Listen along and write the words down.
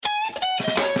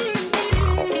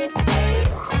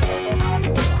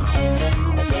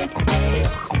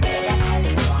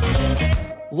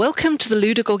Welcome to the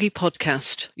Ludagogy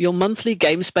Podcast, your monthly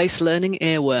games-based learning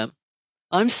earworm.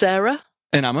 I'm Sarah.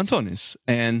 And I'm Antonis,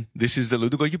 and this is the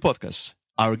Ludagogy Podcast.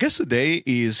 Our guest today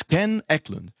is Ken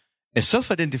Eklund, a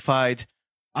self-identified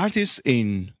artist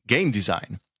in game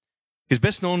design. He's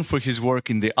best known for his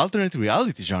work in the alternate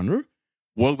reality genre,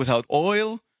 World Without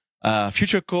Oil,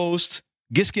 Future Coast,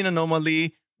 Giskin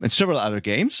Anomaly, and several other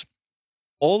games.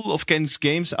 All of Ken's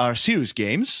games are serious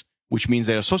games, which means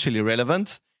they are socially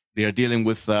relevant. They are dealing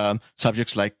with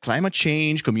subjects like climate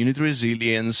change, community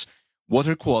resilience,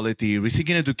 water quality,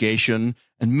 rethinking education,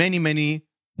 and many, many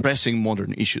pressing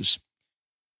modern issues.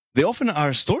 They often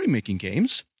are story-making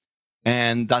games,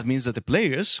 and that means that the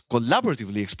players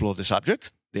collaboratively explore the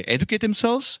subject, they educate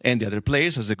themselves and the other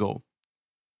players as they go.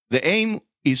 The aim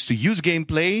is to use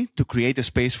gameplay to create a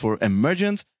space for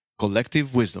emergent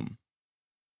collective wisdom.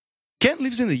 Ken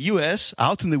lives in the US,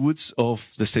 out in the woods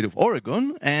of the state of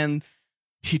Oregon, and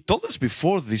he told us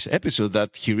before this episode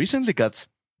that he recently got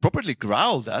properly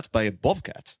growled at by a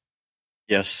bobcat.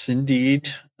 Yes,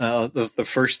 indeed. The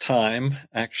first time,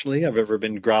 actually, I've ever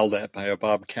been growled at by a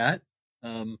bobcat.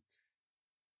 The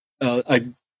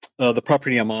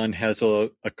property I'm on has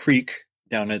a creek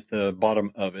down at the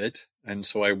bottom of it. And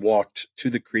so I walked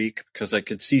to the creek because I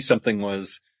could see something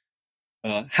was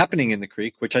happening in the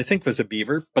creek, which I think was a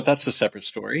beaver, but that's a separate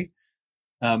story.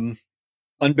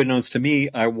 Unbeknownst to me,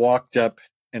 I walked up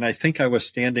and I think I was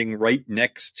standing right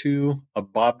next to a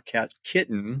bobcat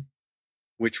kitten,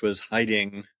 which was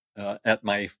hiding at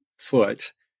my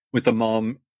foot with the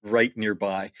mom right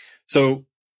nearby. So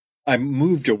I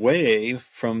moved away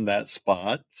from that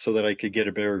spot so that I could get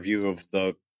a better view of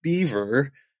the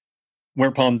beaver,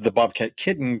 whereupon the bobcat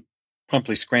kitten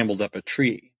promptly scrambled up a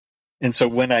tree. And so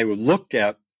when I looked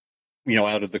at,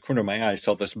 out of the corner of my eye, I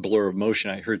saw this blur of motion.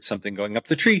 I heard something going up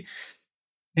the tree,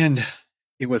 and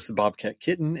it was the bobcat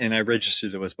kitten. And I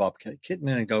registered it was bobcat kitten.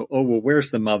 And I go, oh, well,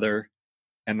 where's the mother?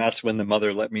 And that's when the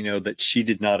mother let me know that she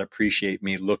did not appreciate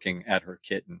me looking at her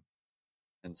kitten.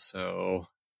 And so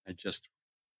I just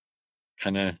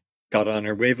kind of got on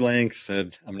her wavelength,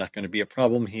 said, I'm not going to be a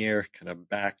problem here, kind of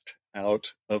backed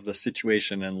out of the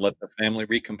situation and let the family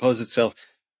recompose itself.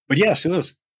 But yes, it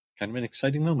was kind of an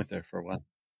exciting moment there for a while.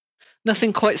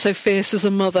 Nothing quite so fierce as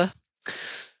a mother.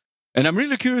 And I'm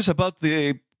really curious about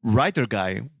the writer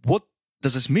guy. What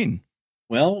does this mean?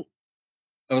 Well,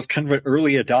 I was kind of an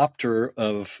early adopter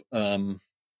of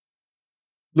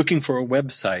looking for a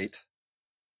website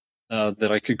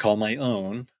that I could call my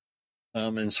own.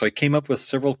 And so I came up with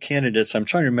several candidates. I'm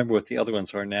trying to remember what the other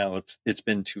ones are now. It's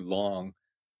been too long.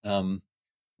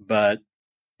 But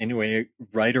anyway,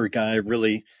 writer guy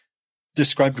really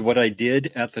described what I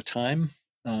did at the time.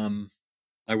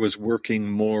 I was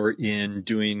working more in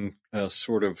doing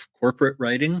sort of corporate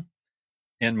writing,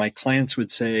 and my clients would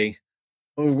say,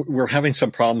 oh, we're having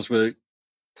some problems with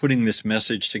putting this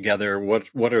message together.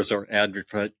 What is our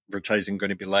advertising going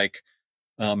to be like?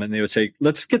 And they would say,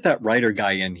 let's get that writer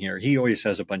guy in here. He always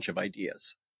has a bunch of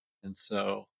ideas. And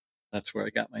so that's where I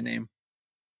got my name.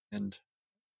 And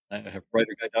I have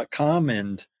writerguy.com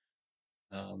and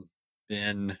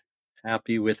been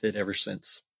happy with it ever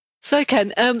since. So,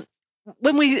 Ken,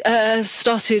 when we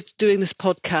started doing this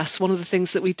podcast, one of the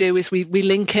things that we do is we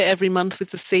link it every month with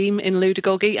the theme in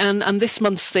Ludagogy. And this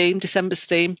month's theme, December's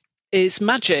theme, is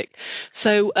magic.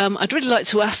 So I'd really like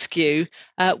to ask you,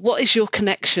 what is your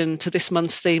connection to this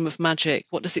month's theme of magic?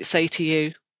 What does it say to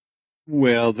you?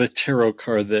 Well, the tarot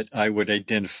card that I would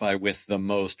identify with the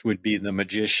most would be the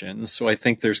Magician. So I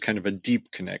think there's kind of a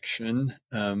deep connection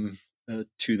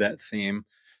to that theme.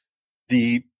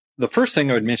 The first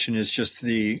thing I would mention is just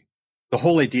the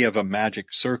whole idea of a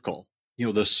magic circle,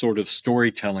 this sort of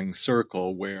storytelling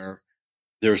circle where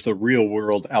there's the real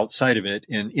world outside of it,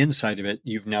 and inside of it,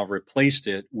 you've now replaced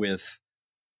it with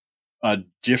a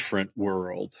different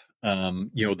world,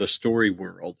 the story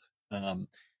world.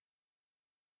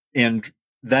 And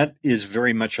that is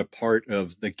very much a part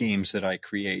of the games that I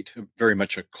create, very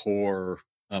much a core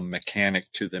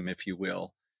mechanic to them, if you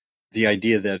will. The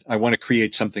idea that I want to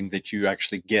create something that you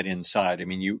actually get inside. I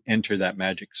mean, you enter that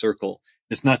magic circle.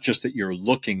 It's not just that you're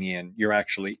looking in, you're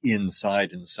actually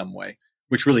inside in some way,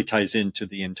 which really ties into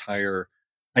the entire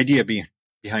idea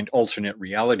behind alternate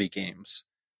reality games.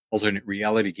 Alternate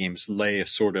reality games lay a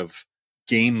sort of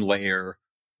game layer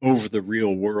over the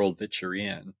real world that you're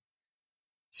in.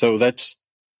 So that's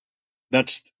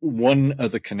one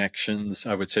of the connections,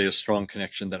 I would say, a strong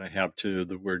connection that I have to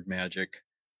the word magic.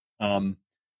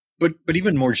 But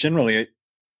even more generally,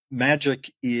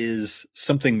 magic is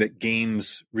something that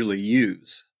games really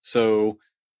use. So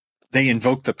they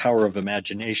invoke the power of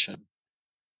imagination.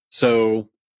 So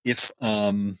if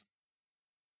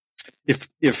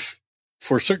if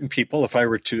for certain people, if I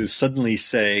were to suddenly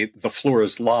say the floor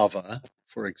is lava,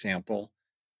 for example,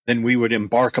 then we would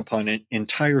embark upon an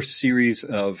entire series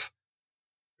of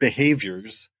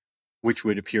behaviors which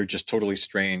would appear just totally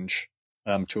strange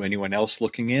to anyone else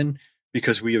looking in,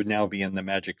 because we would now be in the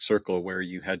magic circle where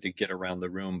you had to get around the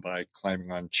room by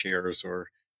climbing on chairs or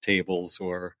tables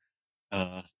or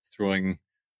throwing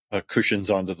cushions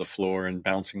onto the floor and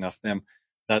bouncing off them,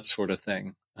 that sort of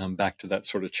thing, back to that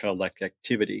sort of childlike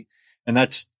activity. And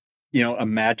that's, a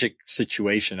magic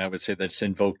situation, I would say, that's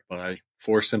invoked by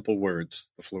 4 simple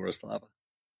words: the floor is lava.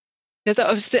 Yeah,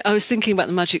 I was thinking about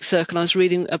the magic circle. I was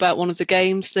reading about one of the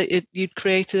games that you'd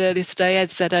created earlier today, Ed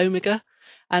Z Omega,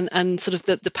 and sort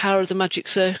of the power of the magic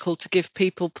circle to give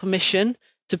people permission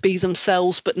to be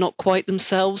themselves but not quite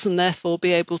themselves, and therefore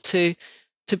be able to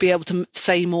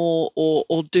say more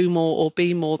or do more or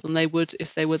be more than they would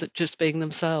if they were just being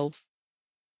themselves.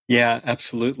 Yeah,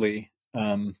 absolutely.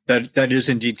 That is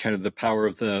indeed kind of the power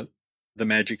of the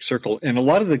magic circle. And a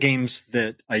lot of the games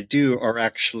that I do are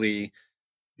actually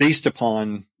based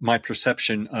upon my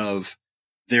perception of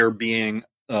there being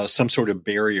some sort of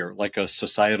barrier, like a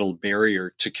societal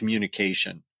barrier to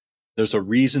communication. There's a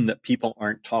reason that people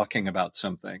aren't talking about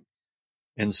something.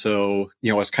 And so,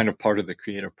 as kind of part of the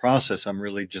creative process, I'm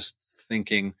really just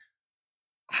thinking,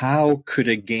 how could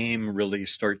a game really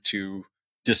start to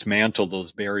dismantle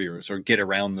those barriers or get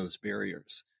around those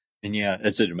barriers? And yeah,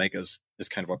 Ed Omega is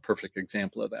kind of a perfect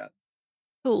example of that.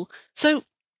 Cool. So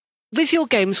with your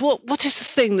games, what is the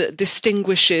thing that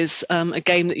distinguishes a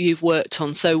game that you've worked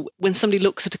on? So when somebody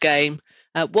looks at a game,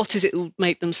 what is it that will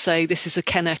make them say this is a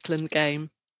Ken Eklund game?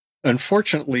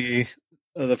 Unfortunately,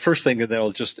 the first thing that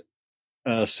I'll just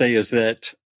say is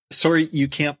that, sorry, you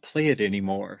can't play it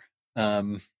anymore.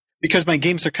 Because my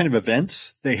games are kind of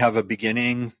events. They have a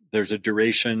beginning, there's a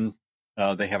duration,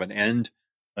 they have an end,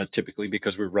 typically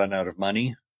because we run out of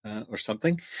money or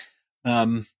something.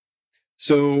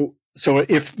 So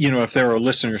if there are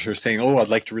listeners who are saying, "Oh, I'd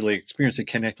like to really experience a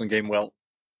Ken Eklund game," well,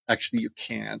 actually, you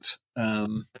can't,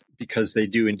 because they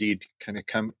do indeed kind of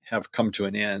come to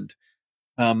an end.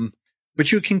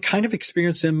 But you can kind of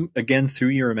experience them again through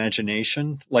your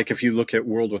imagination. Like if you look at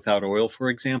World Without Oil, for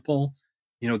example,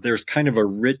 there's kind of a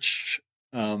rich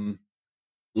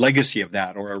legacy of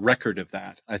that, or a record of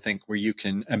that, I think, where you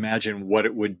can imagine what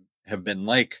it would have been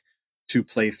like to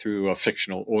play through a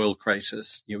fictional oil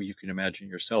crisis. You can imagine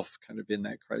yourself kind of in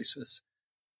that crisis.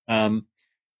 I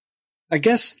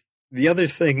guess the other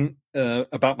thing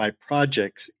about my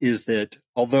projects is that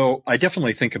although I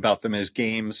definitely think about them as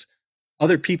games,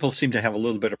 other people seem to have a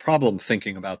little bit of problem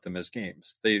thinking about them as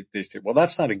games. They say, well,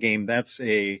 that's not a game. That's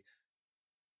a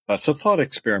thought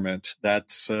experiment.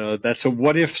 That's a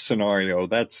what if scenario.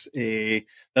 That's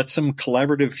some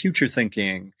collaborative future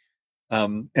thinking.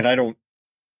 And I don't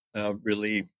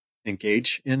really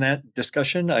engage in that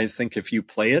discussion. I think if you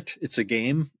play it, it's a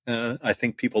game. I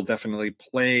think people definitely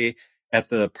play at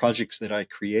the projects that I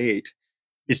create.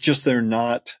 It's just they're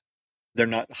not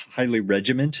highly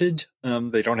regimented.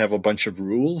 They don't have a bunch of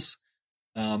rules.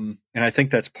 And I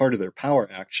think that's part of their power,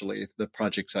 actually, the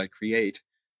projects I create,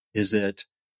 is that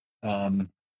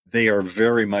they are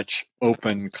very much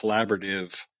open,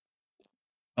 collaborative,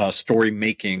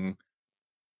 story-making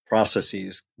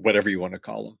processes, whatever you want to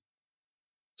call them.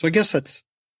 So I guess that's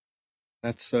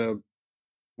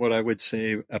what I would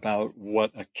say about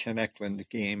what a Ken Eklund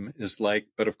game is like.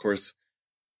 But of course,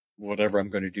 whatever I'm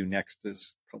going to do next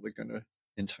is probably going to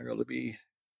entirely be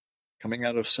coming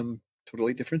out of some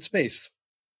totally different space.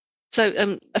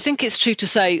 So I think it's true to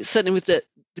say, certainly with the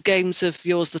games of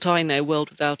yours that I know, World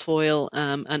Without Oil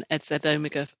and Ed Z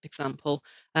Omega, for example,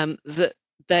 that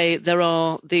there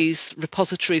are these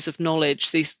repositories of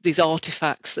knowledge, these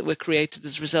artifacts that were created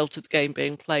as a result of the game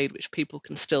being played, which people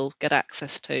can still get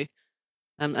access to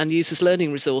and use as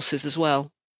learning resources as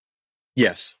well.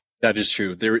 Yes, that is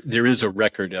true. There is a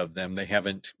record of them. They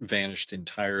haven't vanished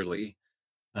entirely.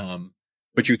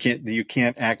 But you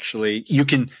can't actually,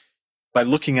 by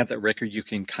looking at that record, you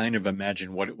can kind of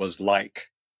imagine what it was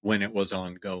like when it was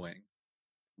ongoing,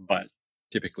 but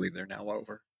typically they're now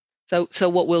over. So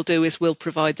what we'll do is we'll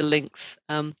provide the links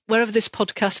wherever this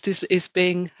podcast is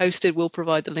being hosted. We'll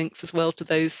provide the links as well to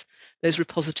those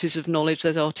repositories of knowledge,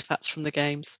 those artifacts from the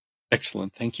games.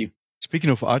 Excellent, thank you. Speaking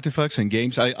of artifacts and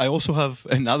games, I also have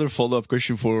another follow-up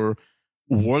question for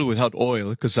World Without Oil,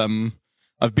 because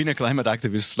I've been a climate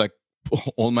activist like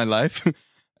all my life,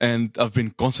 and I've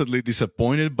been constantly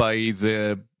disappointed by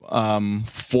the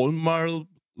formal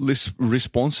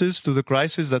responses to the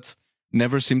crisis that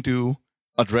never seem to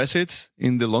address it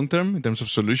in the long term in terms of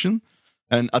solution.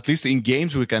 And at least in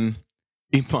games, we can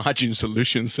imagine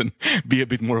solutions and be a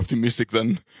bit more optimistic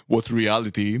than what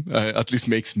reality at least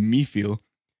makes me feel.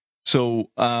 So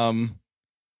I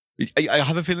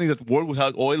have a feeling that World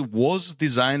Without Oil was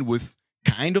designed with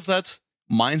kind of that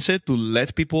mindset to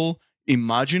let people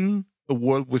imagine a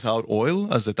world without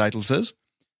oil, as the title says.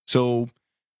 So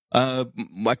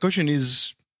my question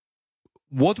is,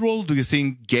 what role do you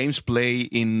think games play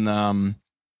in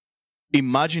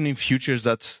imagining futures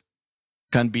that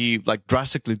can be like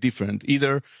drastically different,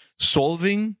 either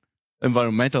solving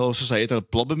environmental or societal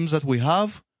problems that we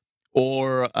have,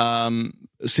 or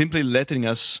simply letting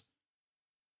us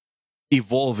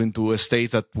evolve into a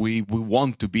state that we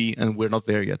want to be and we're not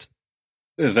there yet?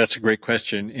 That's a great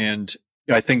question. And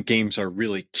I think games are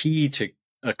really key to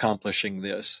accomplishing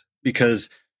this, because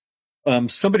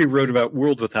somebody wrote about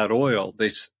World Without Oil. They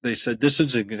said this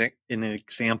is an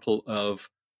example of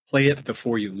play it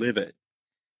before you live it.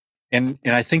 And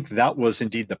I think that was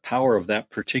indeed the power of that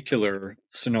particular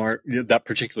scenario, that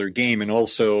particular game, and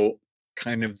also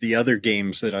kind of the other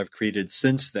games that I've created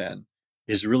since then,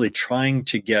 is really trying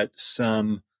to get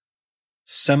some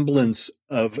semblance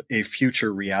of a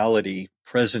future reality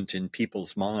present in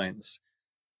people's minds.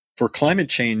 For climate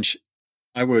change,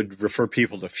 I would refer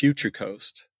people to Future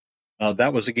Coast.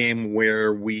 That was a game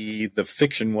where the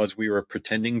fiction was we were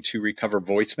pretending to recover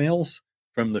voicemails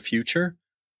from the future.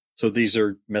 So these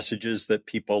are messages that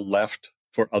people left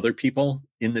for other people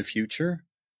in the future.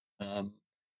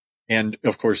 And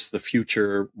of course, the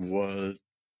future was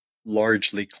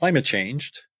largely climate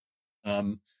changed.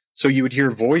 So you would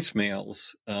hear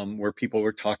voicemails where people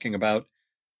were talking about,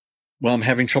 well, I'm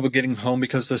having trouble getting home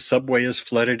because the subway is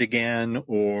flooded again,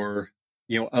 or,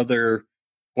 other,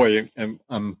 boy,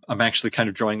 I'm actually kind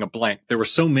of drawing a blank. There were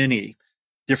so many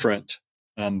different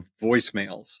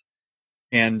voicemails.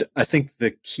 And I think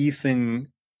the key thing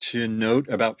to note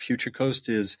about Future Coast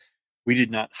is we did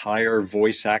not hire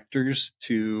voice actors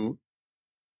to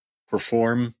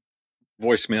perform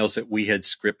voicemails that we had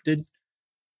scripted.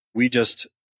 We just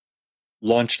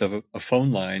launched a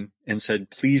phone line and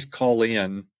said, please call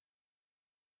in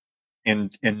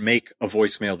and make a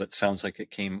voicemail that sounds like it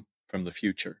came from the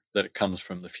future, that it comes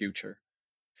from the future.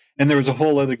 And there was a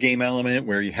whole other game element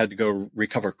where you had to go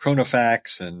recover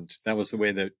chronofacts, and that was the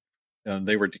way that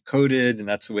they were decoded, and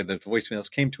that's the way that the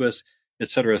voicemails came to us,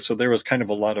 etc. So there was kind of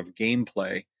a lot of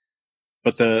gameplay,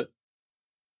 but the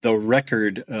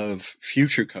record of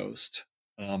Future Coast,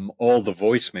 all the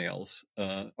voicemails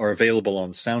are available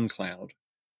on SoundCloud,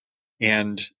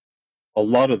 and a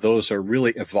lot of those are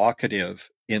really evocative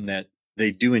in that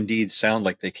they do indeed sound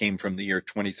like they came from the year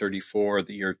 2034, or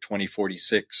the year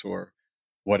 2046, or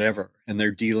whatever, and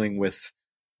they're dealing with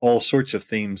all sorts of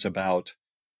themes about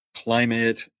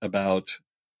climate, about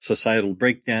societal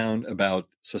breakdown, about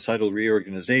societal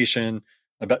reorganization,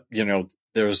 about,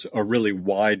 there's a really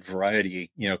wide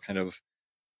variety, kind of,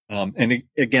 and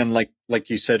again, like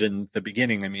you said in the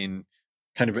beginning, I mean,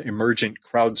 kind of emergent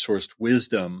crowdsourced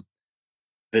wisdom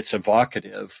that's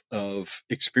evocative of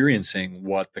experiencing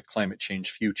what the climate change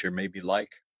future may be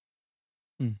like.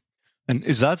 And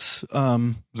is that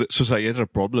the societal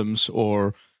problems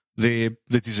or the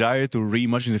desire to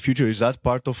reimagine the future? Is that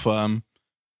part of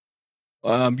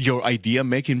your idea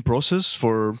making process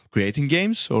for creating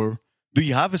games, or do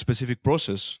you have a specific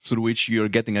process through which you're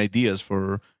getting ideas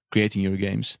for creating your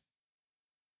games?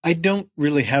 I don't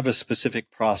really have a specific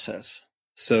process.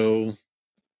 So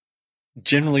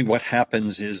generally what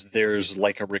happens is there's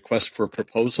like a request for a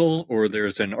proposal, or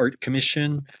there's an art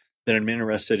commission that I'm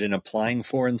interested in applying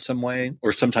for in some way.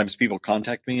 Or sometimes people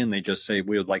contact me and they just say,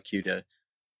 we would like you to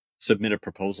submit a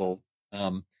proposal.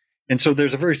 And so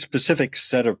there's a very specific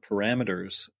set of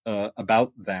parameters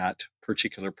about that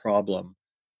particular problem.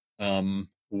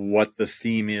 What the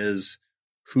theme is,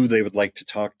 who they would like to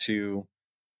talk to.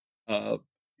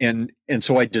 And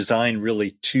so I design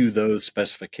really to those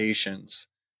specifications.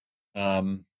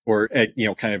 Or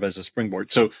kind of as a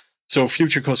springboard. So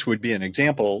Future Coast would be an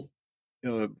example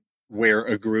where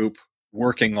a group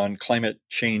working on climate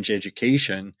change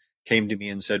education came to me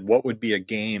and said, what would be a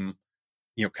game,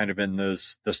 kind of in the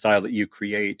style that you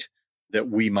create that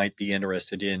we might be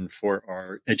interested in for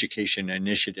our education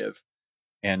initiative?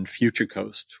 And Future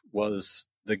Coast was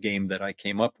the game that I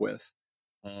came up with,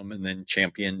 and then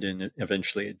championed, and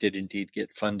eventually it did indeed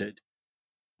get funded.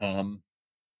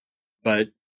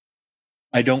 But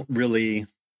I don't really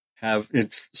have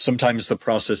it. Sometimes the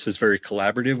process is very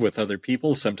collaborative with other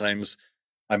people. Sometimes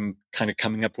I'm kind of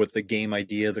coming up with the game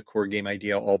idea, the core game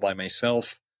idea, all by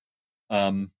myself.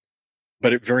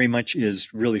 But it very much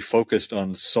is really focused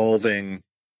on solving,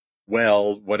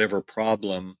 well, whatever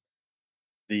problem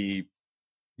the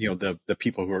the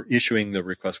people who are issuing the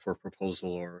request for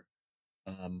proposal or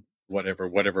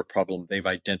whatever problem they've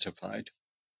identified.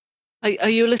 Are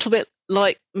you a little bit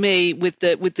like me with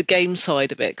the game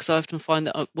side of it? Because I often find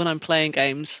that when I'm playing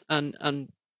games, and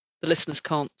the listeners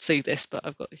can't see this, but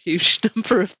I've got a huge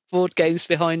number of board games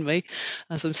behind me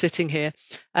as I'm sitting here,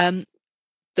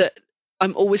 that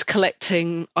I'm always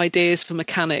collecting ideas for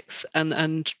mechanics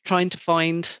and trying to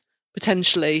find,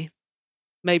 potentially,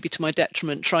 maybe to my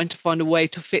detriment, trying to find a way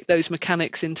to fit those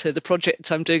mechanics into the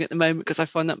project I'm doing at the moment, because I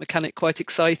find that mechanic quite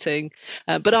exciting.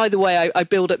 But either way, I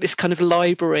build up this kind of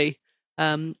library.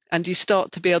 And you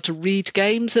start to be able to read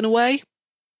games in a way,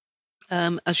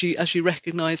 as you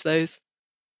recognize those.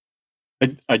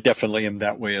 I definitely am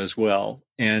that way as well.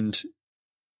 And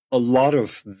a lot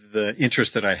of the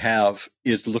interest that I have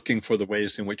is looking for the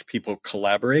ways in which people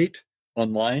collaborate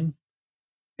online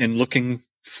and looking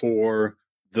for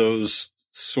those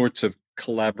sorts of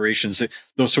collaborations,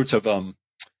 those sorts of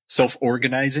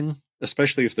self-organizing,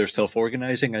 especially if they're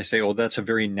self-organizing. I say, oh, that's a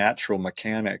very natural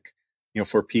mechanic,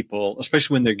 for people,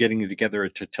 especially when they're getting together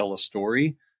to tell a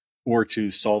story or to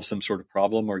solve some sort of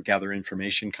problem or gather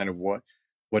information, kind of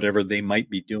whatever they might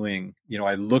be doing.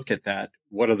 I look at that.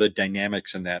 What are the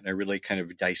dynamics in that? And I really kind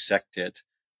of dissect it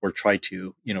or try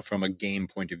to, from a game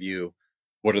point of view,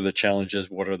 what are the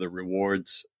challenges? What are the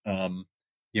rewards?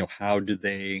 How do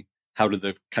the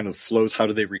kind of flows? How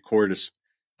do they record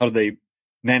how do they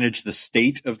manage the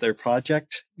state of their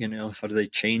project? How do they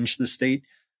change the state?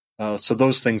 So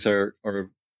those things are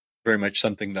very much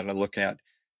something that I look at.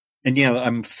 And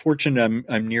I'm fortunate.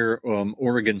 I'm near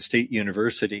Oregon State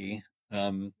University,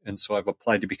 and so I've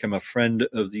applied to become a friend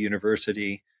of the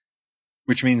university,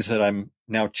 which means that I'm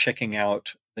now checking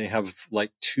out. They have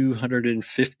like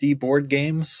 250 board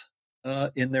games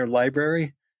in their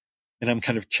library, and I'm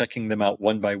kind of checking them out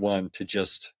one by one to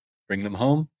just bring them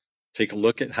home, take a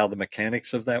look at how the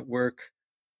mechanics of that work.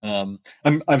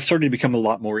 I've started to become a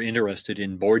lot more interested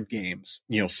in board games,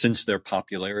 since their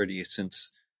popularity,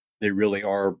 since they really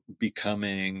are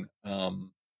becoming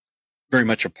very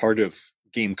much a part of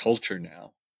game culture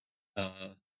now.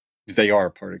 They are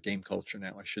a part of game culture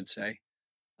now, I should say.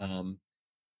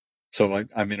 So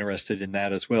I'm interested in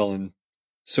that as well. And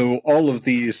so all of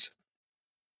these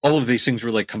things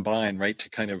really combine, right, to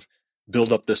kind of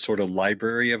build up this sort of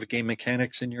library of game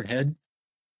mechanics in your head.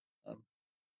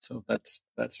 So that's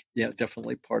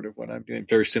definitely part of what I'm doing.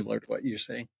 Very similar to what you're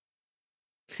saying.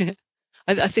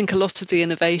 I think a lot of the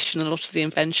innovation, a lot of the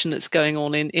invention that's going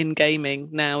on in gaming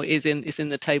now is in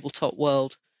the tabletop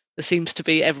world. There seems to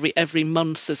be every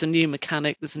month there's a new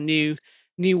mechanic, there's a new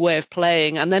way of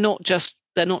playing, and they're not just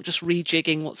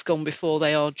rejigging what's gone before.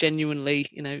 They are genuinely,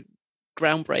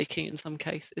 groundbreaking in some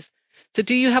cases. So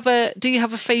do you have a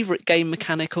favorite game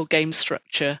mechanic or game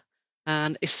structure?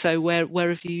 And if so, where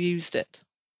have you used it?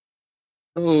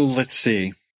 Oh, let's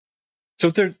see. So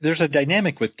there's a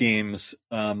dynamic with games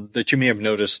that you may have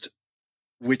noticed,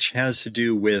 which has to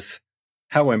do with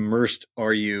how immersed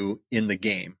are you in the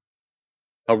game?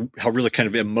 How really kind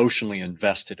of emotionally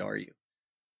invested are you?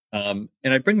 And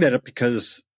I bring that up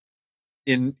because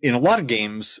in a lot of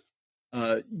games,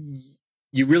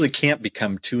 you really can't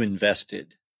become too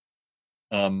invested.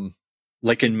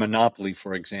 Like in Monopoly,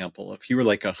 for example, if you were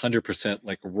like 100%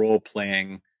 like role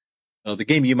playing the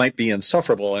game, you might be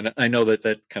insufferable. And I know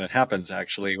that kind of happens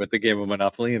actually with the game of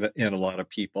Monopoly and a lot of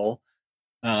people.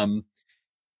 At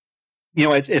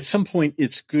some point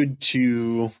it's good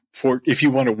if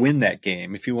you want to win that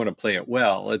game, if you want to play it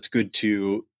well, it's good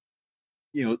to,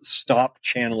 stop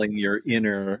channeling your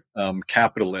inner,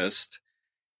 capitalist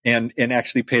and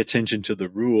actually pay attention to the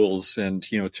rules and,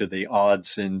 to the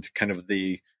odds and kind of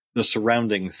the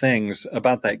surrounding things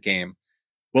about that game.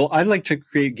 Well, I like to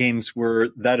create games where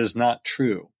that is not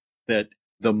true, that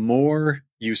the more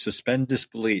you suspend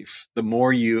disbelief, the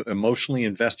more you emotionally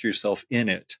invest yourself in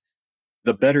it,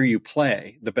 the better you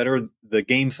play, the better the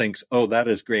game thinks, oh, that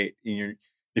is great. And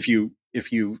if you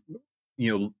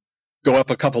go up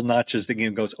a couple notches, the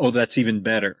game goes, oh, that's even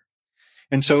better.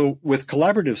 And so with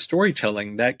collaborative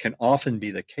storytelling, that can often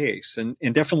be the case.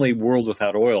 And definitely World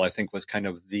Without Oil, I think, was kind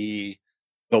of the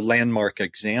landmark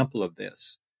example of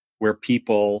this, where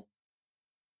people,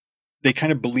 they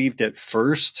kind of believed at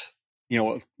first,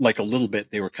 like a little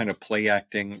bit, they were kind of play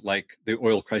acting like the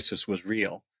oil crisis was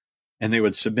real, and they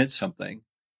would submit something.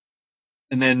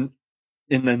 And then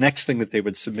in the next thing that they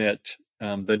would submit,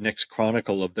 the next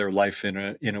chronicle of their life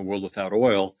in a world without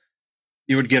oil,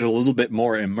 you would get a little bit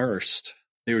more immersed.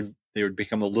 They would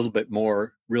become a little bit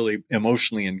more really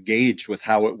emotionally engaged with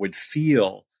how it would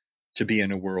feel to be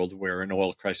in a world where an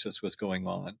oil crisis was going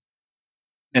on.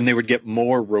 and they would get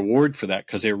more reward for that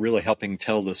because they were really helping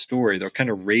tell the story. They're kind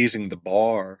of raising the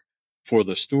bar for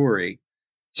the story.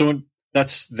 So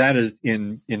that is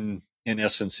in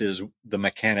essence is the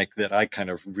mechanic that I kind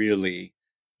of really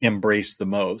embrace the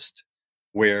most,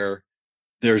 where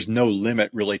there's no limit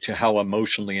really to how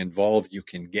emotionally involved you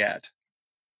can get.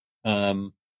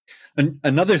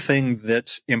 Another thing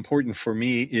that's important for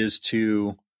me is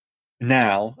to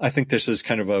now, I think this is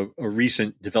kind of a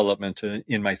recent development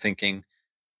in my thinking.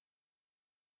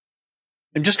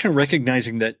 I'm just kind of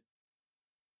recognizing that,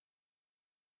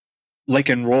 like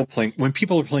in role playing, when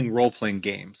people are playing role playing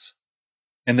games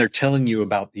and they're telling you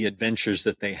about the adventures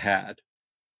that they had,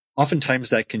 oftentimes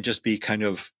that can just be kind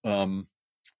of,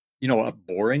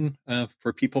 boring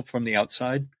for people from the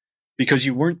outside because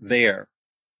you weren't there.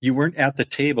 You weren't at the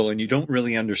table and you don't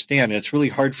really understand. And it's really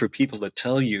hard for people to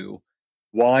tell you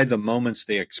why the moments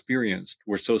they experienced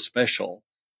were so special,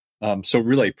 so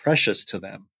really precious to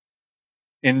them.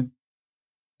 And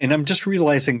I'm just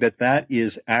realizing that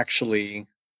is actually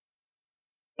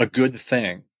a good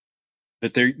thing,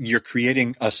 that you're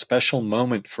creating a special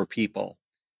moment for people.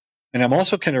 And I'm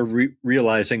also kind of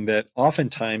realizing that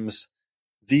oftentimes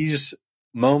these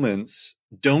moments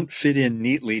don't fit in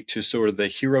neatly to sort of the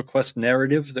hero quest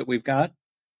narrative that we've got.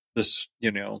 This,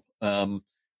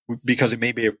 because it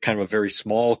may be a kind of a very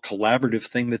small collaborative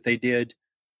thing that they did.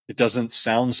 It doesn't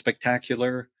sound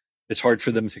spectacular. It's hard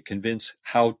for them to convince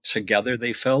how together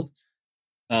they felt.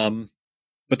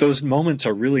 But those moments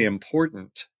are really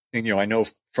important. And, I know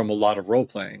from a lot of role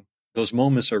playing, those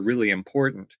moments are really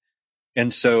important.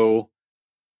 And so,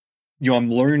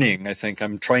 I'm learning, I think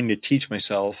I'm trying to teach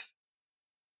myself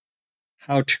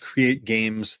how to create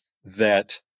games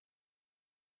that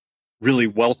really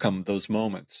welcome those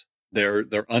moments. They're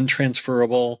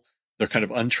untransferable. They're kind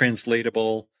of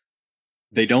untranslatable.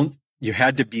 You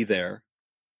had to be there,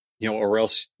 or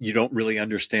else you don't really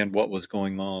understand what was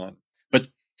going on. But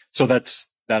so that's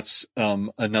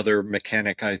another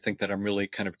mechanic I think that I'm really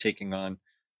kind of taking on.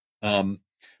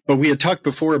 But we had talked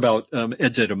before about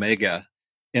Eds et Omega.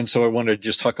 And so I wanted to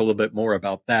just talk a little bit more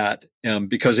about that,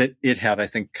 because it had, I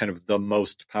think, kind of the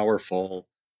most powerful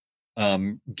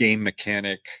game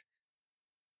mechanic,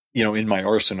 in my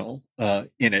arsenal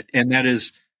in it. And that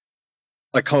is,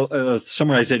 I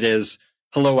summarize it as,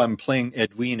 hello, I'm playing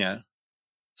Edwina.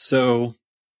 So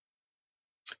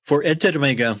for Eds et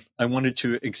Omega, I wanted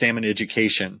to examine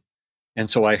education. And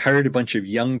so I hired a bunch of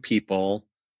young people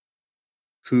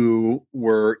who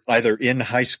were either in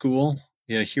high school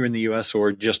here in the US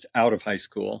or just out of high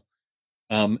school.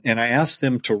 And I asked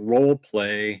them to role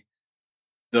play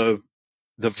the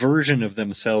version of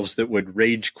themselves that would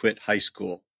rage quit high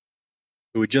school,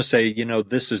 who would just say,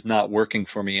 this is not working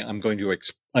for me. I'm going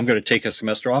to take a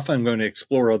semester off. I'm going to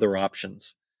explore other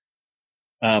options.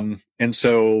 And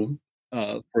so,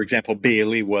 for example,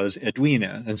 Bailey was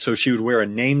Edwina. And so she would wear a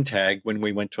name tag when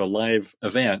we went to a live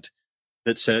event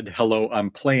that said, hello,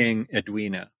 I'm playing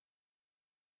Edwina.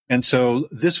 And so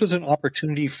this was an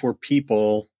opportunity for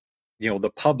people,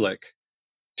 the public,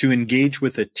 to engage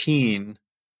with a teen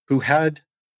who had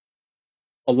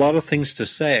a lot of things to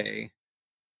say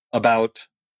about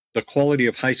the quality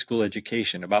of high school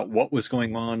education, about what was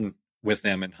going on with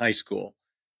them in high school.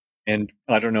 And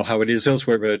I don't know how it is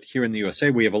elsewhere, but here in the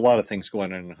USA, we have a lot of things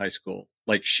going on in high school,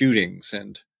 like shootings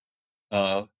and,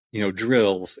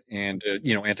 drills and,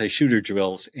 anti-shooter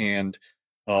drills and,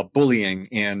 bullying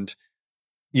and,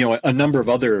 a number of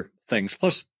other things.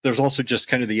 Plus, there's also just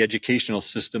kind of the educational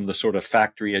system, the sort of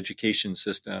factory education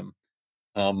system,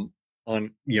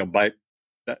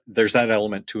 there's that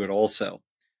element to it also.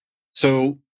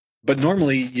 So, but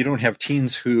normally you don't have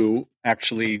teens who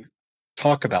actually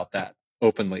talk about that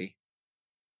openly.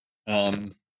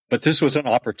 But this was an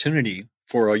opportunity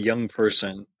for a young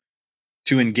person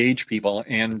to engage people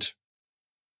and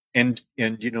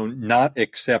not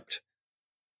accept.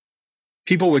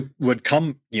 People would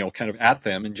come, kind of at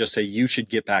them and just say, you should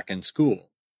get back in school.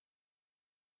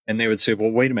 And they would say,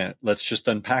 well, wait a minute, let's just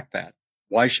unpack that.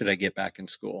 Why should I get back in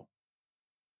school?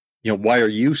 Why are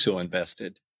you so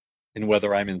invested in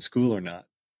whether I'm in school or not?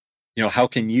 How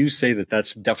can you say that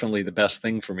that's definitely the best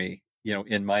thing for me,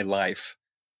 in my life,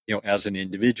 as an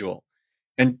individual?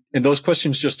 And those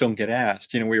questions just don't get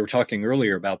asked. We were talking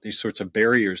earlier about these sorts of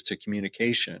barriers to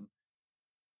communication.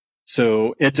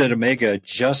 So Eds et Omega,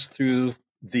 just through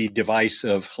the device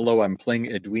of, hello, I'm playing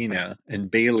Edwina, and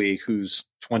Bailey, who's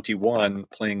 21,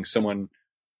 playing someone,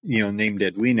 named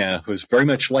Edwina, who's very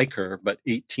much like her, but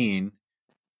 18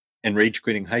 and rage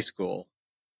quitting high school,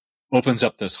 opens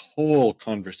up this whole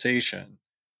conversation.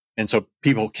 And so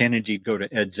people can indeed go to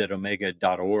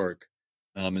edsetomega.org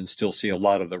and still see a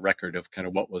lot of the record of kind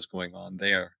of what was going on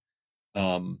there.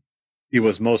 It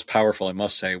was most powerful, I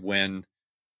must say, when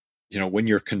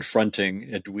you're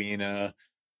confronting Edwina,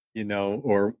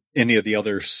 or any of the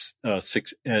other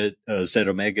six Z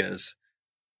Omegas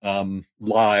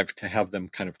live, to have them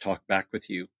kind of talk back with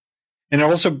you. And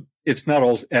also, it's not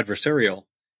all adversarial.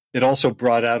 It also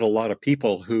brought out a lot of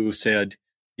people who said,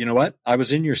 you know what, I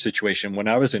was in your situation when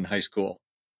I was in high school,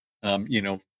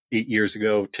 8 years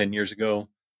ago, 10 years ago,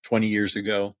 20 years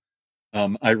ago.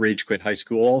 I rage quit high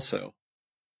school also.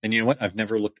 And you know what? I've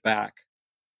never looked back.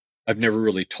 I've never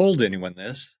really told anyone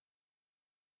this,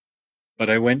 but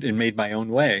I went and made my own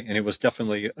way. And it was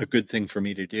definitely a good thing for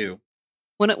me to do.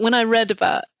 When I read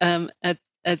about Edzer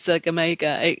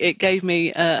Gamega, it gave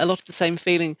me a lot of the same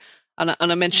feeling. And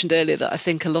I mentioned earlier that I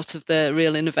think a lot of the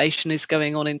real innovation is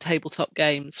going on in tabletop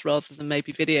games rather than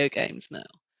maybe video games now.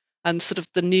 And sort of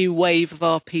the new wave of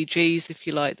RPGs, if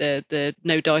you like, the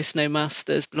no dice, no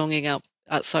masters,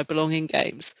 outside belonging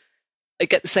games. I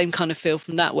get the same kind of feel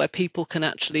from that, where people can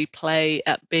actually play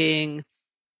at being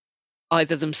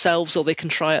either themselves or they can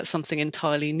try out something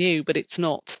entirely new, but it's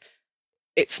not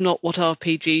what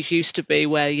RPGs used to be,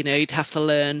 where you'd have to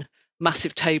learn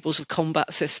massive tables of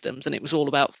combat systems and it was all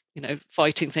about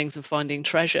fighting things and finding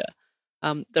treasure.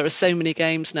 There are so many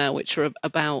games now which are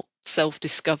about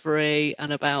self-discovery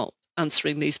and about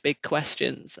answering these big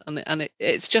questions, and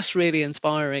it's just really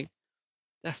inspiring,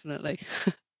 definitely.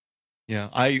 Yeah,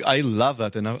 I love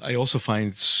that, and I also find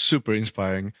it super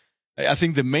inspiring. I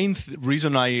think the main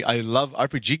reason I love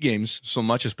RPG games so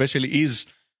much, especially, is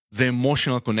the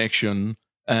emotional connection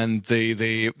and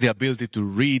the ability to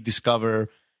rediscover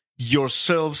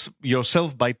yourself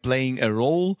by playing a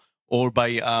role, or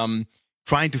by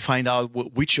trying to find out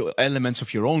which elements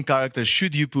of your own character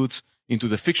should you put into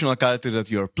the fictional character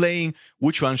that you're playing,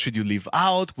 which ones should you leave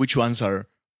out, which ones are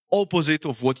opposite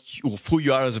of who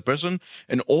you are as a person.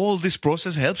 And all this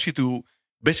process helps you to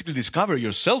basically discover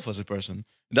yourself as a person.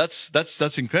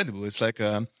 That's incredible. It's like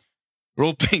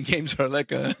role-playing games are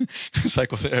like a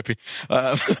psychotherapy.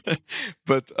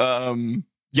 But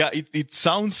yeah, it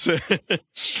sounds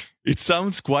it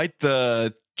sounds quite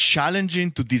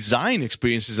challenging to design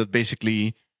experiences that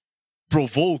basically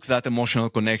provoke that emotional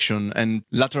connection and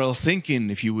lateral thinking,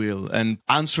 if you will, and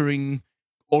answering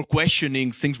or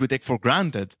questioning things we take for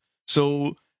granted.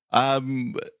 So I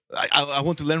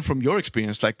want to learn from your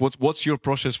experience. Like, what's your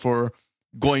process for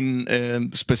going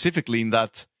specifically in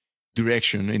that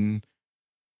direction, in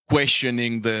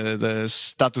questioning the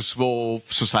status quo of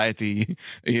society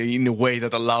in a way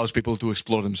that allows people to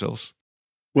explore themselves?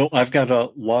 Well, I've got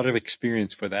a lot of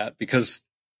experience for that, because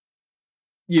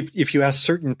if you ask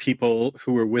certain people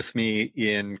who were with me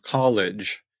in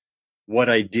college what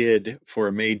I did for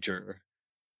a major,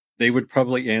 they would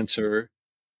probably answer,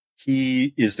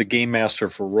 he is the game master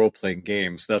for role-playing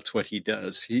games. That's what he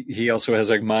does. He also has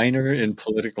a minor in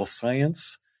political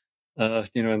science,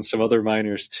 and some other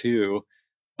minors too.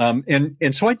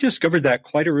 And so I discovered that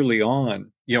quite early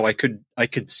on. I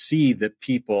could see that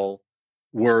people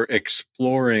were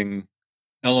exploring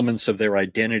elements of their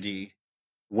identity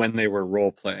when they were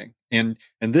role-playing. And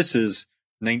this is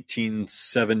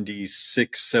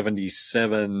 1976,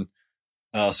 77.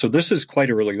 So this is quite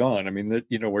early on. I mean,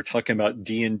 we're talking about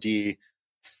D&D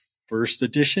first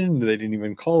edition. They didn't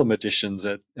even call them editions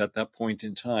at that point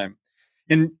in time.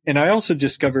 And I also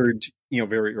discovered,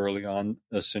 very early on,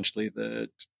 essentially, that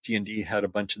D&D had a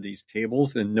bunch of these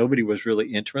tables and nobody was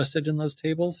really interested in those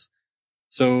tables.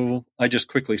 So I just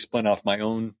quickly spun off my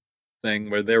own thing,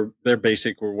 where they're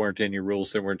basic. There weren't any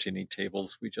rules. There weren't any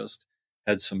tables. We just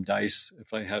had some dice.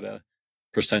 If I had a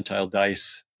percentile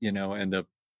dice, and a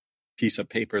piece of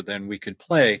paper, then we could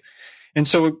play. And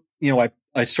so,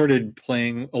 I started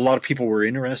playing. A lot of people were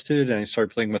interested, and I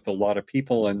started playing with a lot of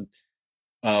people, and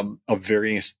of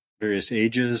various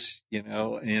ages,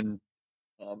 and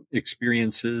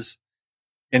experiences.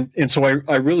 And so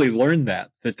I really learned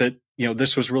that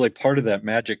this was really part of that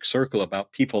magic circle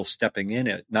about people stepping in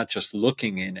it, not just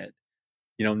looking in it.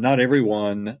 Not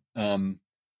everyone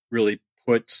really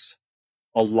puts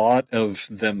a lot of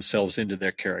themselves into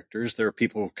their characters. There are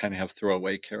people who kind of have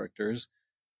throwaway characters.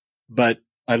 But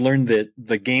I learned that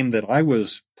the game that I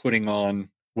was putting on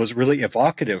was really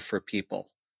evocative for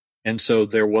people. And so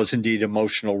there was indeed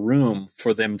emotional room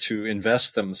for them to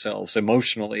invest themselves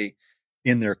emotionally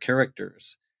in their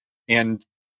characters. And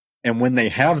when they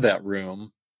have that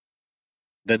room,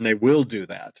 then they will do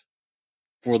that,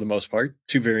 for the most part,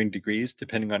 to varying degrees,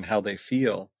 depending on how they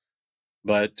feel.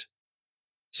 But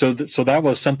so that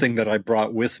was something that I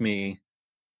brought with me,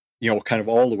 kind of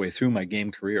all the way through my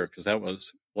game career, because that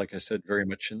was, like I said, very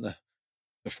much in the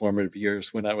the formative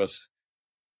years when I was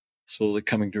slowly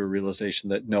coming to a realization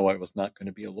that no, I was not going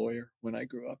to be a lawyer when I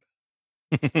grew up.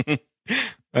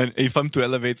 And if I'm to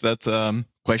elevate that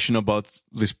question about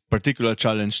this particular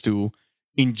challenge to,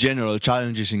 in general,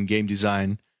 challenges in game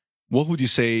design, what would you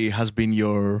say has been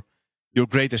your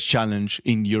greatest challenge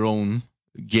in your own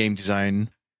game design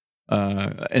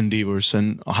endeavors,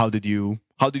 and how did you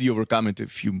overcome it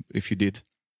if you did?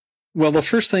 Well, the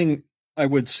first thing I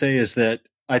would say is that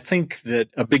I think that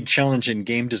a big challenge in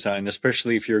game design,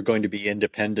 especially if you're going to be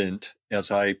independent,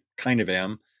 as I kind of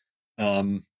am,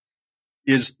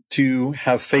 is to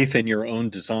have faith in your own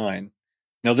design.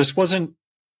 Now, this wasn't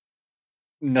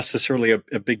necessarily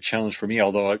a big challenge for me,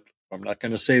 although I'm not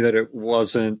going to say that it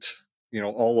wasn't,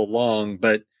 all along,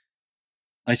 but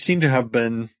I seem to have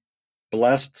been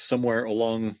blessed somewhere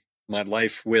along my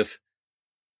life with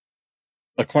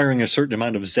acquiring a certain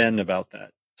amount of Zen about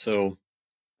that. So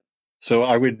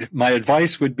my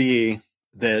advice would be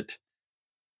that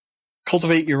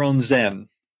cultivate your own Zen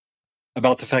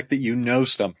about the fact that you know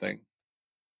something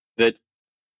that,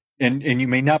 and you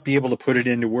may not be able to put it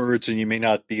into words, and you may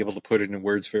not be able to put it into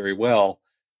words very well,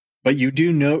 but you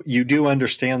do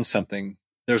understand something.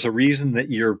 There's a reason that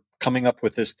you're coming up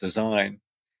with this design.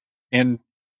 And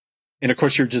of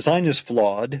course your design is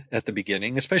flawed at the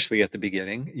beginning, especially at the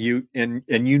beginning. You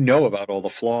know about all the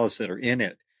flaws that are in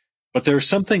it, but there's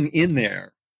something in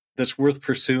there that's worth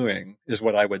pursuing, is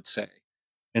what I would say.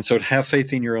 And so to have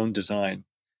faith in your own design.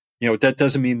 That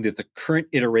doesn't mean that the current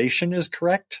iteration is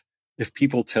correct. If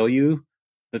people tell you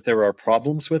that there are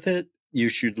problems with it, you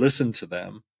should listen to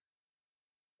them.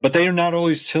 But they are not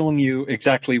always telling you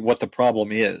exactly what the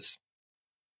problem is.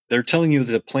 They're telling you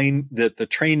that the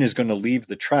train is going to leave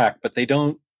the track, but they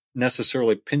don't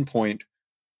necessarily pinpoint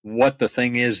what the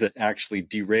thing is that actually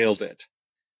derailed it,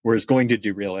 or is going to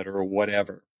derail it, or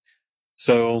whatever.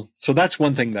 So that's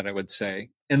one thing that I would say.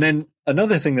 And then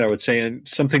another thing that I would say, and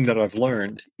something that I've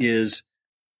learned, is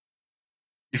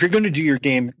if you're going to do your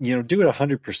game, do it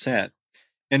 100%.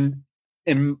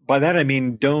 And by that I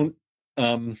mean don't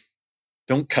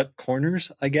cut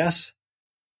corners, I guess.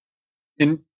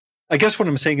 And I guess what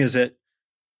I'm saying is that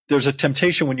there's a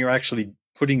temptation when you're actually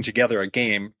putting together a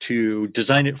game to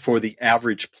design it for the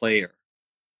average player.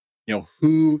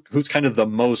 Who's kind of the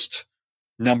most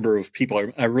number of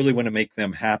people. I really want to make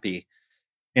them happy.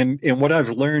 And what I've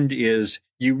learned is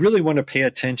you really want to pay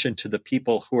attention to the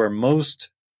people who are most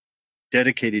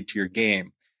dedicated to your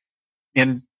game.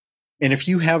 And if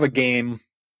you have a game,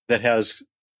 there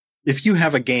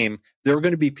are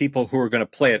going to be people who are going to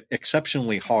play it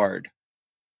exceptionally hard.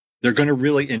 They're going to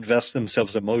really invest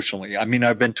themselves emotionally. I mean,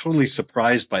 I've been totally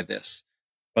surprised by this,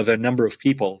 by the number of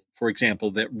people, for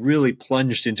example, that really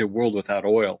plunged into World Without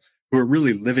Oil, who are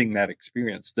really living that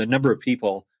experience. The number of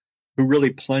people who really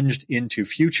plunged into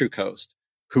Future Coast,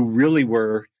 who really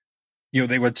were,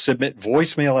 they would submit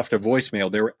voicemail after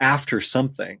voicemail. They were after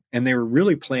something, and they were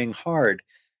really playing hard.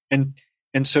 And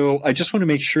so I just want to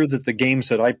make sure that the games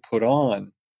that I put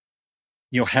on,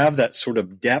 have that sort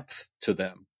of depth to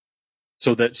them,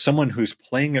 so that someone who's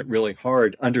playing it really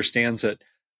hard understands that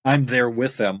I'm there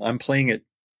with them. I'm playing it.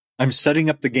 I'm setting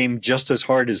up the game just as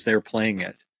hard as they're playing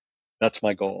it. That's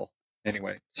my goal.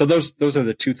 Anyway, so those are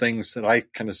the two things that I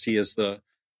kind of see as the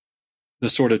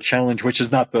sort of challenge, which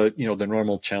is not the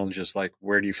normal challenges like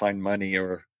where do you find money,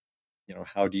 or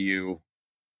how do you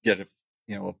get a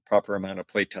proper amount of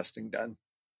play testing done.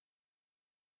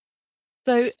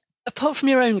 So apart from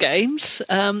your own games,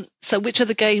 so which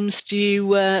other games do you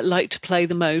like to play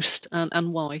the most,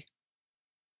 and why?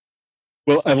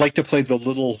 Well, I like to play the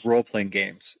little role-playing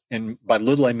games. And by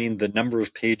little, I mean the number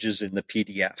of pages in the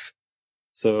PDF.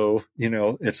 So,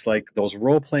 it's like those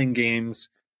role-playing games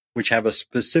which have a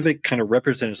specific kind of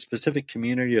represent a specific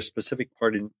community, a specific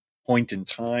point in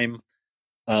time,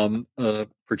 a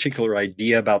particular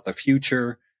idea about the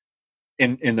future.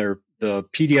 And the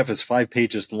PDF is 5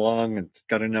 pages long, and it's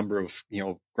got a number of,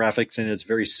 graphics in it. It's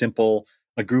very simple.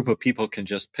 A group of people can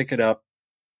just pick it up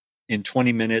in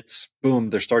 20 minutes.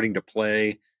 Boom, they're starting to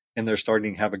play, and they're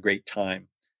starting to have a great time.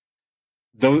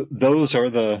 Those are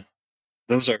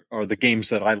the games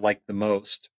that I like the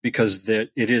most, because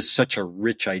it is such a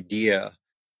rich idea.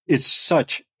 It's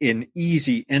such an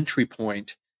easy entry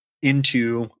point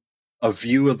into a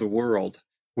view of the world,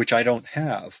 which I don't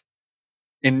have.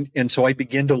 And so I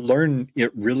begin to learn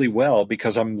it really well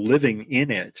because I'm living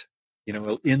in it,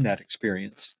 in that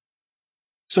experience.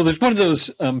 So there's one of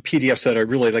those PDFs that I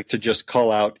really like to just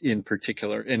call out in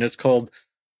particular, and it's called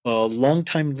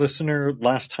Long-Time Listener,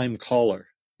 Last-Time Caller,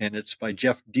 and it's by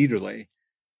Jeff Dieterle.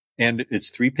 And it's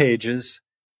 3 pages.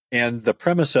 And the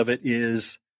premise of it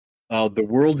is the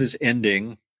world is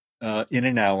ending in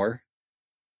an hour,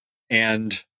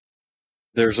 and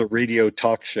there's a radio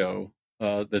talk show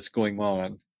that's going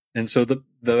on. And so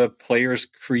the players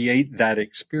create that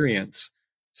experience.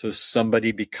 So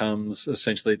somebody becomes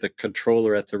essentially the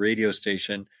controller at the radio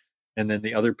station, and then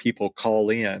the other people call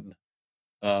in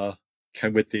kind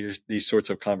of with these sorts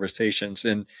of conversations.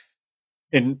 And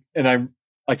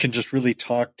I can just really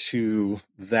talk to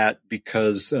that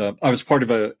because I was part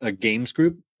of a games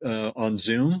group on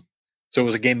Zoom. So it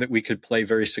was a game that we could play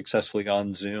very successfully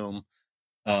on Zoom.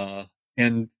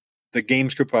 And the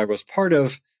games group I was part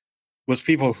of was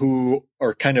people who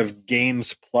are kind of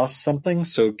games plus something.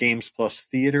 So games plus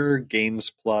theater, games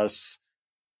plus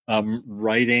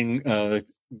writing,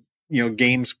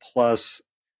 games plus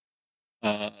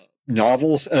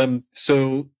novels.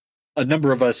 So a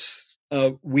number of us,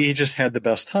 we just had the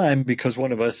best time because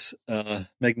one of us, Meghna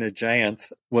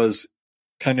Jayanth, was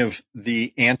kind of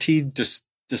the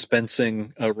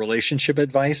dispensing relationship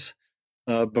advice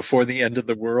before the end of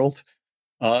the world.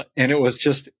 And it was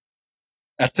just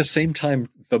at the same time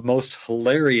the most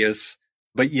hilarious,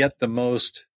 but yet the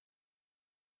most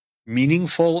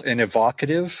meaningful and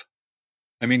evocative.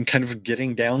 I mean, kind of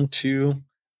getting down to,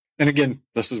 and again,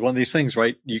 this is one of these things,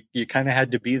 right? You kind of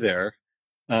had to be there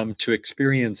to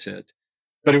experience it.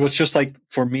 But it was just like,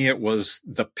 for me, it was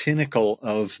the pinnacle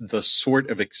of the sort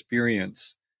of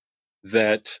experience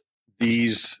that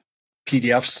these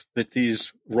PDFs, that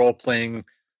these role-playing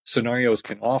scenarios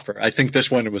can offer. I think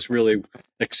this one was really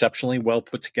exceptionally well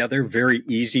put together, very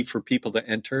easy for people to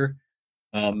enter.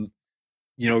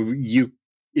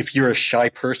 If you're a shy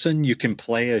person, you can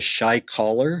play a shy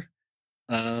caller.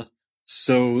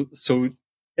 So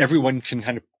everyone can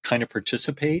kind of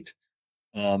participate.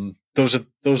 Those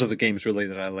are the games really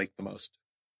that I like the most.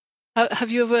 Have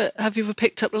you ever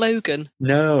picked up Logan?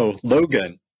 No,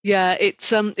 Logan. Yeah,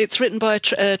 it's written by a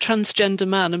transgender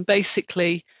man, and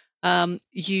basically,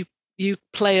 you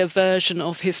play a version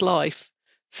of his life.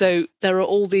 So there are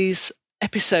all these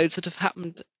episodes that have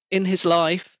happened in his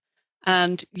life,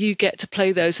 and you get to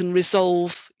play those and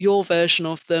resolve your version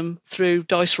of them through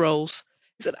dice rolls.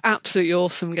 It's an absolutely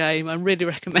awesome game. I really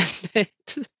recommend it.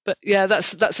 But yeah,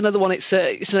 that's another one. It's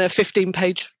a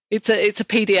 15-page. It's a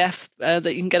PDF that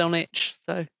you can get on itch.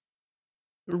 So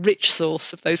rich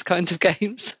source of those kinds of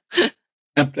games.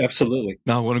 Absolutely.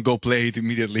 Now I want to go play it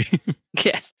immediately.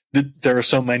 Yes. There are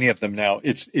so many of them now.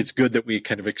 It's good that we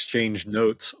kind of exchange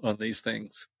notes on these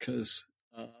things because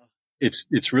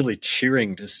it's really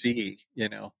cheering to see,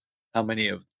 how many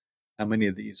of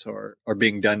these are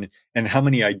being done and how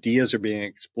many ideas are being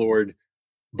explored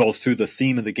both through the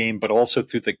theme of the game, but also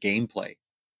through the gameplay.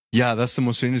 Yeah, that's the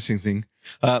most interesting thing.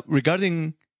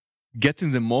 Regarding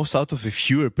getting the most out of the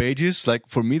fewer pages, like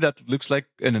for me, that looks like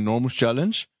an enormous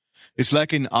challenge. It's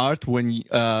like in art when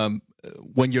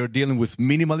you're dealing with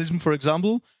minimalism, for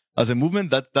example, as a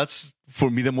movement, that's for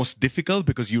me the most difficult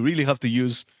because you really have to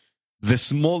use the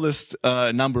smallest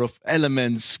number of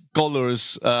elements,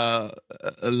 colors,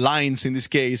 lines in this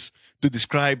case to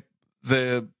describe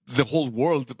the whole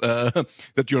world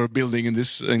that you're building in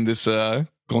this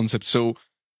concept. So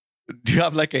do you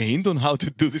have like a hint on how to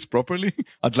do this properly?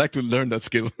 I'd like to learn that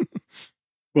skill.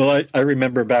 Well, I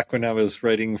remember back when I was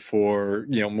writing for,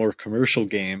 more commercial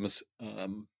games,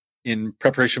 in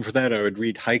preparation for that, I would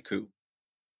read haiku.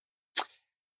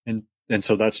 And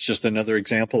so that's just another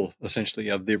example, essentially,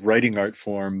 of the writing art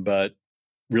form, but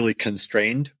really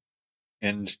constrained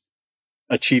and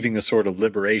achieving a sort of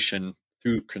liberation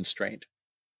through constraint.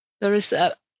 There is,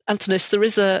 Antonis,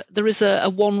 there is a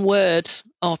one-word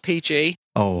RPG.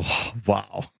 Oh,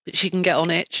 wow. Which you can get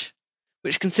on itch,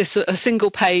 which consists of a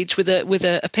single page with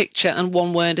a picture and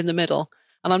one word in the middle.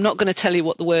 And I'm not going to tell you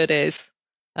what the word is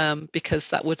because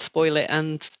that would spoil it.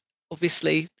 And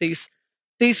obviously these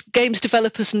games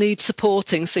developers need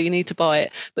supporting, so you need to buy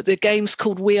it. But the game's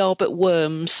called We Are But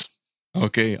Worms.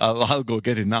 Okay, I'll go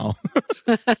get it now.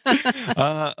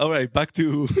 All right, back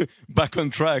on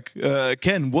track.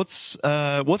 Ken, what's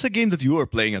a game that you are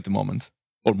playing at the moment,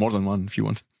 or more than one if you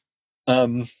want?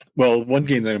 Well, one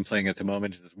game that I'm playing at the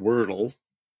moment is Wordle,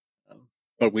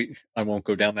 but I won't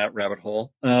go down that rabbit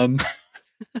hole.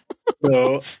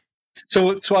 So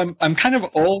I'm kind of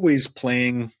always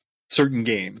playing certain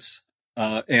games,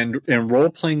 and role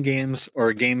playing games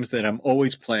are games that I'm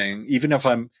always playing, even if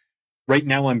right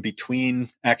now I'm between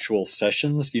actual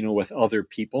sessions, with other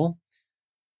people,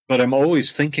 but I'm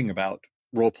always thinking about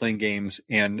role playing games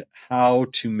and how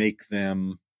to make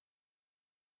them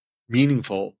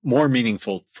more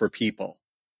meaningful for people.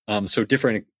 So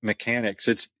different mechanics.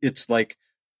 It's like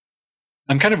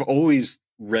I'm kind of always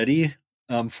ready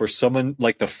for someone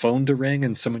like the phone to ring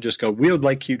and someone just go, we would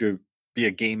like you to be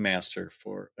a game master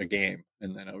for a game.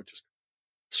 And then I would just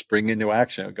spring into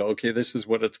action. I would go, okay, this is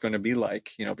what it's going to be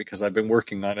like, because I've been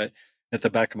working on it at the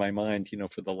back of my mind,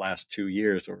 for the last 2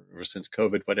 years or since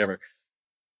COVID, whatever.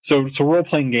 So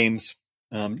role-playing games,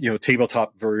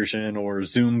 tabletop version or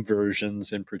Zoom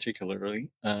versions in particularly,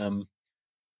 home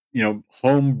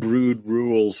brewed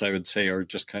rules, I would say, are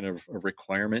just kind of a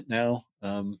requirement now.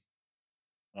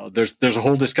 There's a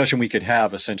whole discussion we could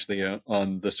have essentially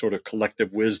on the sort of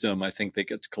collective wisdom, I think, that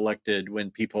gets collected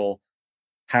when people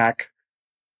hack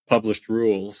published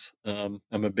rules. I'm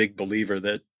a big believer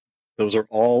that those are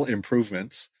all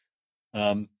improvements.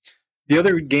 The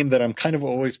other game that I'm kind of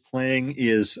always playing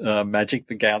is Magic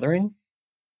the Gathering.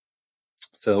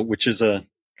 So, which is a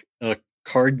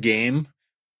card game.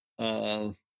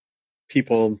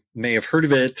 People may have heard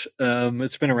of it.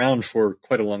 It's been around for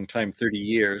quite a long time, 30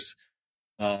 years.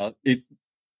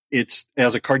 It's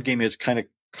as a card game, it's kind of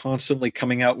constantly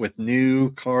coming out with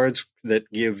new cards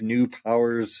that give new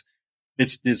powers.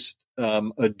 It's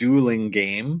a dueling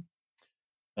game.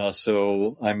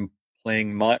 So I'm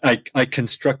playing I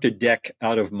construct a deck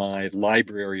out of my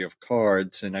library of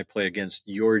cards, and I play against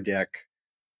your deck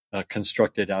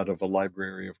constructed out of a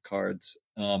library of cards.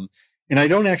 And I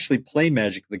don't actually play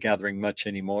Magic the Gathering much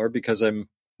anymore because I'm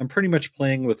pretty much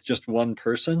playing with just one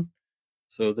person.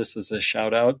 So this is a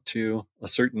shout out to a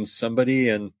certain somebody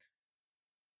in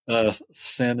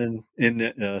San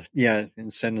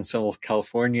Anselmo,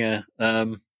 California,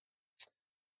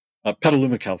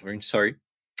 Petaluma, California. Sorry.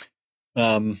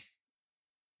 And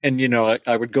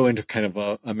I would go into kind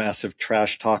of a massive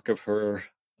trash talk of her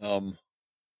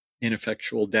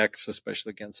ineffectual decks,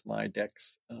 especially against my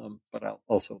decks. But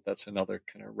that's another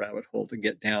kind of rabbit hole to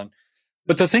get down.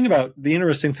 But the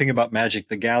interesting thing about Magic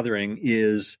the Gathering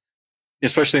is,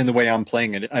 especially in the way I'm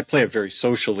playing it, I play it very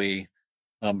socially,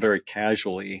 very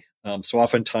casually. So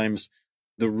oftentimes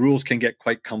the rules can get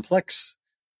quite complex.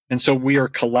 And so we are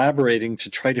collaborating to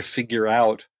try to figure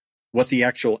out what the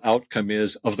actual outcome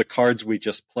is of the cards we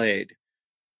just played.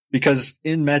 Because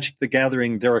in Magic the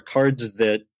Gathering, there are cards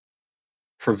that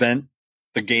prevent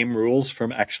the game rules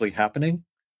from actually happening.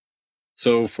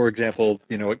 So, for example,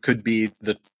 it could be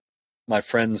my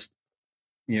friend's,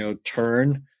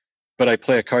 turn, but I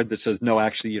play a card that says, no,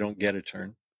 actually, you don't get a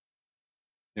turn.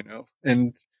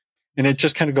 And it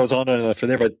just kind of goes on and on from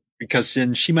there. But because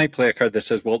then she might play a card that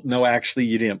says, well, no, actually,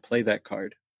 you didn't play that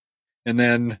card. And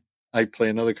then I play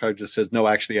another card that says, no,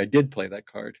 actually, I did play that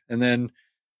card. And then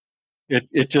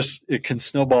it can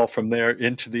snowball from there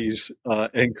into these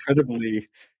incredibly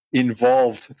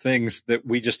involved things that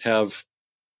we just have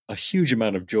a huge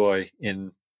amount of joy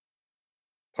in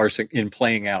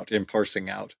parsing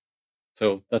out.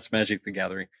 So that's Magic the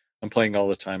Gathering. I'm playing all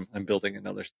the time. I'm building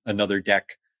another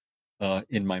deck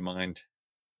in my mind,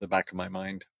 the back of my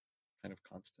mind, kind of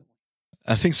constantly.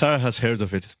 I think Sarah has heard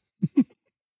of it.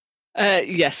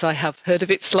 Yes, I have heard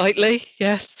of it slightly.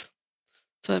 Yes,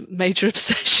 it's a major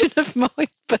obsession of mine.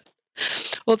 But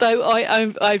although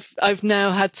I've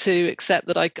now had to accept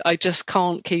that I just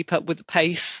can't keep up with the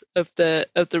pace of the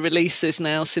releases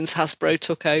now since Hasbro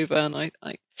took over, and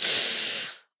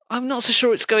I'm not so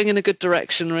sure it's going in a good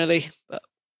direction really. But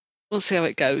we'll see how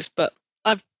it goes. But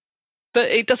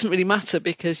it doesn't really matter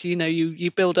because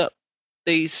you build up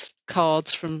these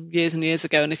cards from years and years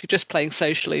ago, and if you're just playing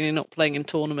socially and you're not playing in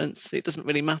tournaments, it doesn't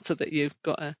really matter that you've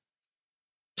got a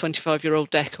 25-year-old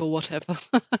deck or whatever.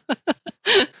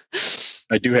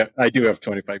 I do have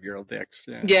 25-year-old decks.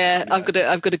 Yeah, I've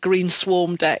got a Green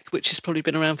Swarm deck which has probably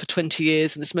been around for 20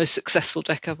 years and it's the most successful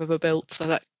deck I've ever built.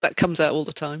 So that comes out all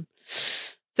the time.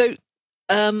 So,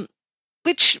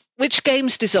 which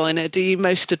games designer do you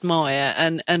most admire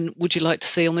and would you like to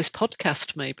see on this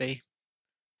podcast? Maybe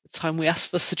the time we ask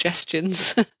for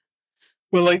suggestions.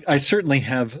 Well, I certainly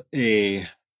have a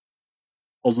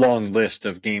long list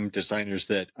of game designers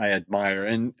that I admire,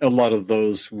 and a lot of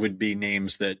those would be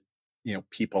names that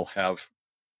people have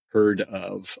heard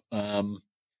of.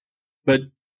 But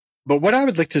what I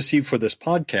would like to see for this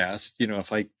podcast,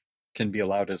 if I can be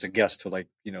allowed as a guest to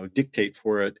dictate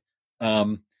for it,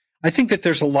 I think that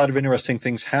there's a lot of interesting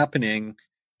things happening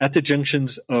at the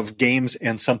junctions of games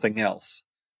and something else.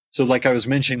 So, like I was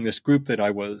mentioning, this group that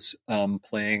I was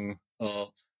playing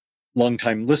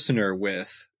longtime listener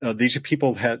with. These are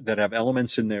people that have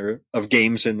elements of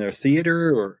games in their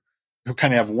theater, or who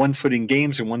kind of have one foot in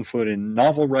games and one foot in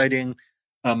novel writing.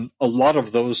 A lot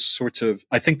of those sorts of,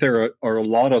 I think there are a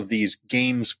lot of these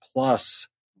games plus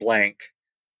blank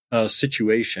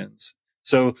situations.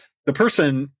 So the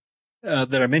person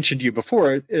that I mentioned to you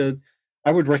before,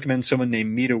 I would recommend someone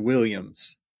named Mita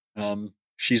Williams.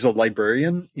 she's a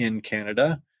librarian in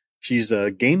Canada. She's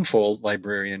a gameful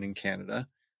librarian in Canada.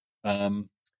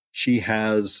 She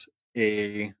has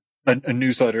a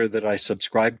newsletter that I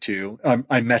subscribe to.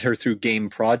 I met her through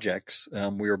game projects.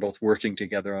 We were both working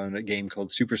together on a game called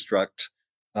Superstruct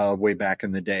way back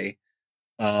in the day.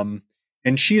 And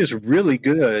she is really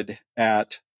good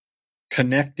at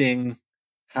connecting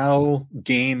how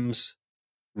games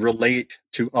relate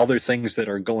to other things that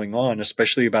are going on,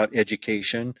 especially about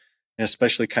education and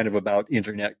especially kind of about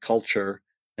internet culture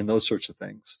and those sorts of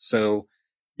things. So,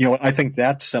 I think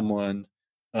that's someone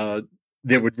that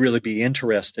would really be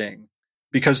interesting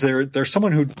because they're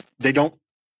someone who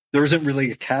there isn't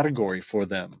really a category for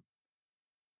them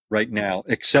right now,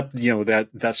 except,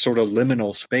 that sort of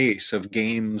liminal space of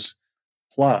games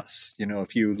plus,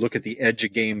 if you look at the edge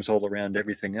of games all around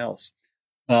everything else.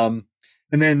 And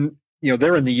then,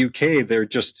 they're in the UK,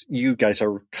 you guys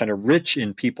are kind of rich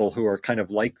in people who are kind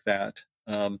of like that.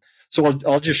 So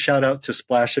I'll just shout out to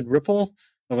Splash and Ripple.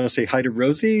 I want to say hi to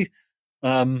Rosie,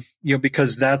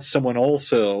 because that's someone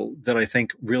also that I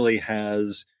think really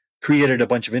has created a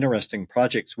bunch of interesting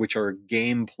projects, which are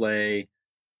gameplay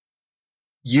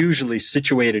usually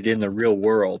situated in the real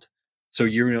world. So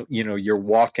you're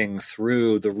walking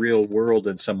through the real world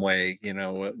in some way,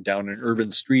 down an urban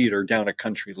street or down a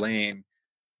country lane.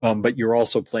 But you're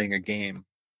also playing a game.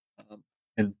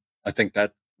 And I think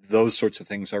that those sorts of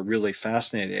things are really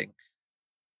fascinating.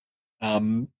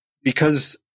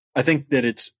 Because I think that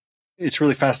it's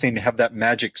really fascinating to have that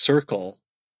magic circle,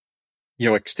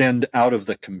 extend out of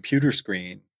the computer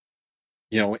screen,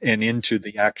 and into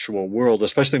the actual world,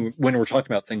 especially when we're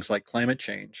talking about things like climate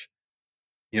change,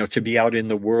 to be out in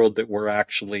the world that we're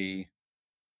actually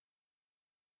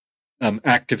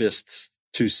activists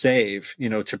to save,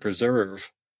 to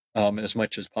preserve as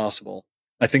much as possible.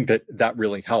 I think that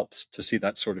really helps to see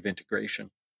that sort of integration.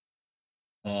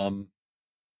 And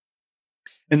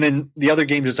then the other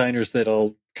game designers that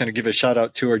I'll kind of give a shout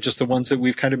out to are just the ones that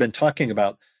we've kind of been talking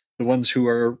about, the ones who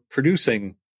are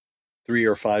producing 3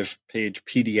 or 5 page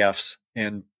PDFs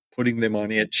and putting them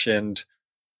on itch and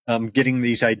getting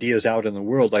these ideas out in the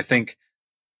world. I think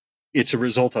it's a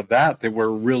result of that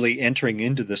we're really entering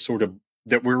into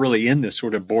we're really in this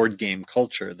sort of board game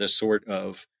culture, this sort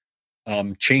of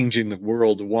changing the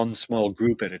world one small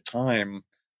group at a time.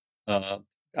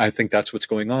 I think that's what's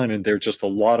going on. And there are just a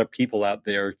lot of people out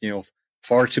there,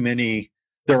 far too many.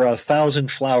 There are 1,000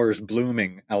 flowers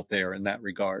blooming out there in that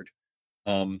regard.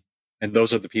 And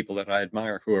those are the people that I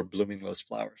admire who are blooming those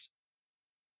flowers.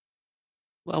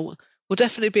 Well, we'll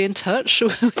definitely be in touch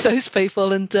with those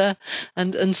people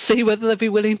and see whether they'll be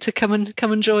willing to come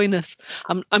and join us.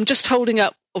 I'm just holding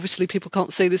up. Obviously, people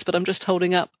can't see this, but I'm just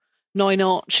holding up 9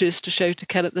 Archers to show to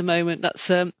Ken at the moment. That's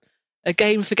a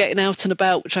game for getting out and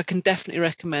about, which I can definitely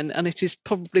recommend, and it is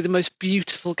probably the most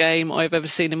beautiful game I've ever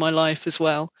seen in my life as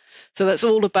well. So that's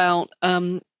all about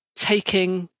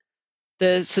taking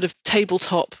the sort of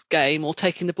tabletop game or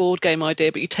taking the board game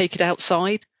idea, but you take it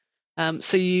outside.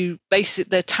 So you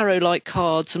they're tarot-like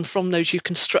cards, and from those you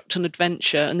construct an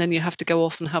adventure, and then you have to go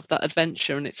off and have that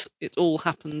adventure, and it all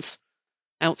happens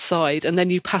outside. And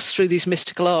then you pass through these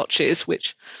mystical arches,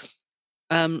 which,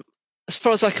 as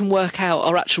far as I can work out,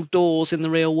 are actual doors in the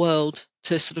real world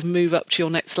to sort of move up to your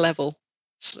next level.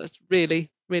 So it's really,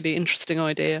 really interesting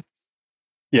idea.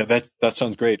 Yeah, that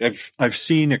sounds great. I've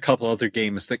seen a couple other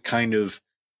games that kind of,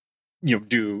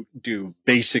 do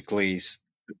basically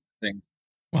thing.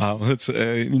 Wow, that's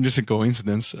an interesting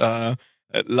coincidence.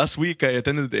 Last week, I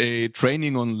attended a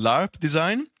training on LARP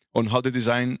design, on how to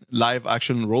design live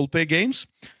action role play games.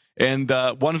 And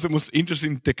one of the most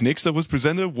interesting techniques that was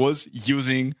presented was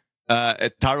using a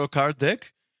tarot card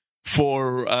deck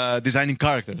for designing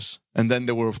characters. And then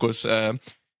there were, of course,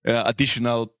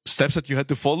 additional steps that you had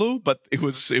to follow, but it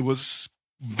was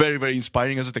very, very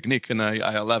inspiring as a technique, and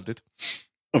I loved it.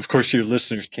 Of course, your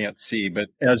listeners can't see, but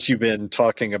as you've been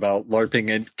talking about LARPing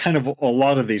and kind of a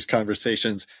lot of these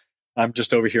conversations, I'm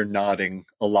just over here nodding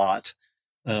a lot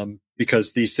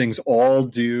because these things all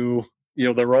do,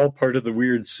 they're all part of the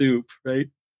weird soup, right?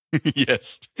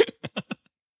 Yes.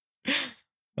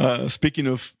 Speaking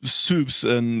of soups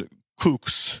and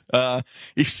cooks,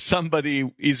 if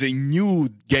somebody is a new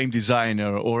game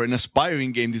designer or an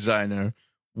aspiring game designer,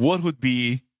 what would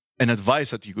be an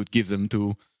advice that you could give them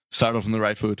to start off on the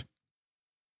right foot?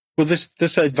 Well,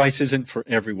 this advice isn't for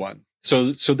everyone.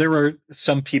 So there are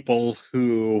some people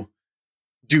who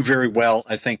do very well,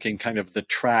 I think, in kind of the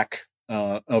track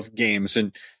of games.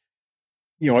 And,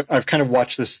 I've kind of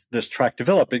watched this track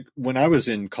develop. When I was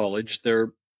in college,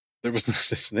 there was no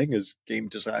such thing as game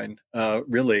design,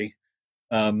 really.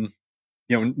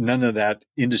 none of that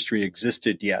industry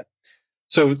existed yet.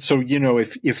 So,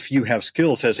 if you have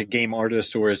skills as a game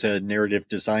artist or as a narrative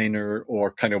designer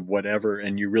or kind of whatever,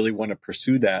 and you really want to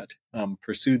pursue that.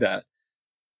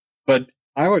 But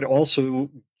I would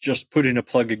also just put in a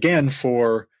plug again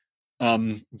for,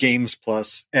 Games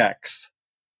Plus X.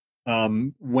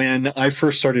 When I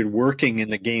first started working in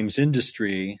the games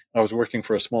industry, I was working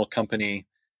for a small company,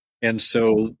 and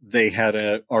so they had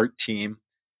an art team.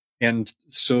 And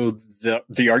so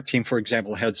the art team, for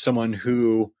example, had someone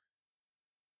who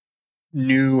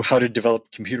knew how to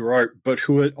develop computer art, but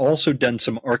who had also done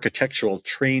some architectural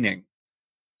training.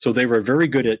 So they were very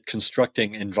good at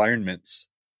constructing environments,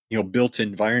 built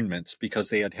environments, because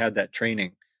they had that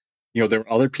training. There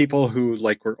were other people who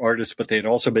were artists, but they had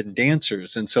also been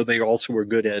dancers. And so they also were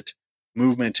good at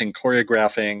movement and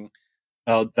choreographing,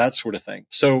 that sort of thing.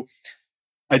 So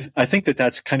I think that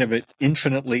that's kind of an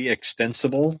infinitely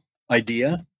extensible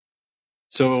idea.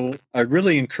 So I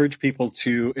really encourage people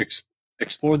to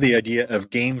explore the idea of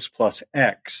Games Plus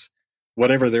X,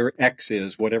 whatever their X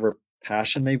is, whatever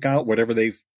passion they've got,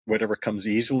 whatever comes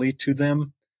easily to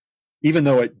them, even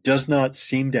though it does not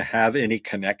seem to have any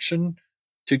connection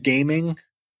to gaming.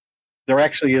 There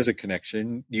actually is a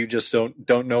connection. You just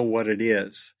don't know what it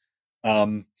is.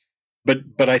 But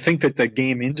I think that the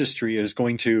game industry is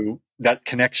going to, that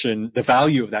connection, the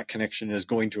value of that connection is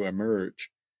going to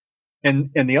emerge.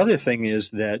 And the other thing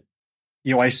is that,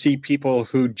 I see people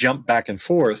who jump back and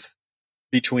forth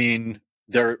between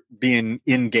their being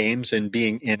in games and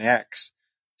being in X.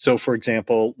 So for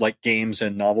example, like games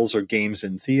and novels or games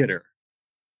and theater.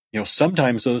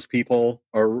 Sometimes those people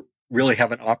really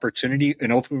have an opportunity,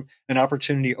 an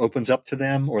opportunity opens up to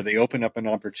them, or they open up an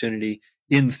opportunity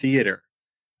in theater.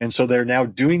 And so they're now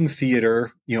doing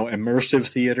theater, immersive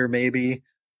theater, maybe,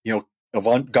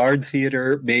 avant-garde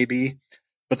theater, maybe,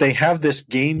 but they have this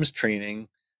games training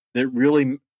that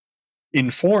really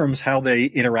informs how they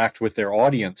interact with their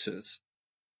audiences.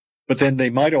 But then they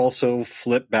might also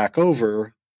flip back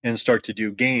over and start to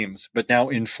do games, but now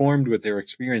informed with their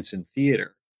experience in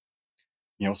theater.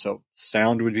 So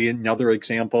sound would be another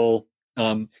example.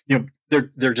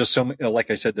 They're just so,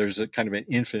 like I said, there's a kind of an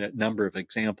infinite number of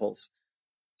examples.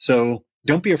 So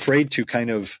don't be afraid to kind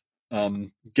of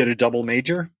get a double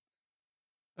major,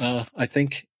 I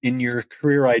think, in your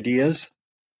career ideas,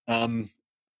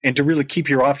 and to really keep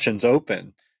your options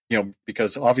open,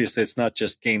 because obviously it's not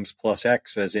just Games Plus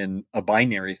X as in a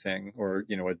binary thing or,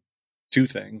 two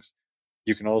things.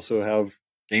 You can also have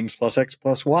Games Plus X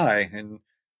plus Y and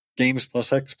Games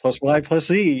Plus X plus Y plus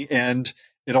Z, and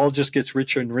it all just gets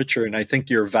richer and richer. And I think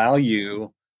your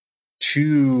value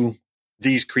to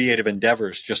these creative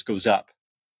endeavors just goes up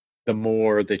the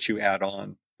more that you add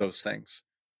on those things.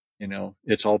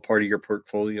 It's all part of your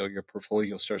portfolio. Your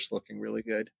portfolio starts looking really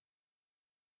good.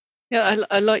 Yeah,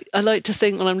 I like to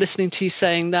think when I'm listening to you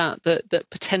saying that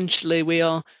potentially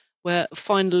we're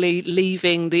finally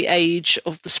leaving the age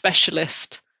of the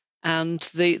specialist, and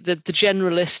the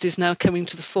generalist is now coming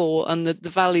to the fore, and the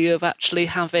value of actually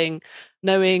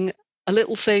knowing a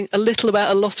little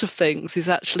about a lot of things is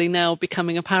actually now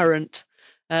becoming apparent,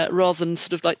 rather than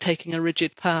sort of like taking a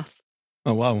rigid path.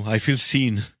 Oh, wow. I feel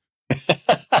seen.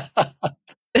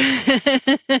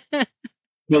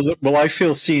 Well, I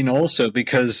feel seen also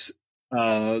because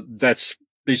that's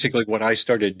basically what I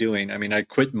started doing. I mean, I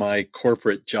quit my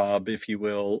corporate job, if you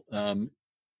will,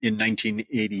 in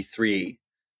 1983,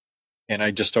 and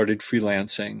I just started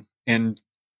freelancing. And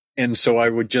so I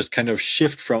would just kind of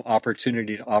shift from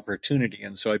opportunity to opportunity.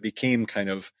 And so I became kind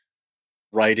of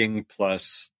writing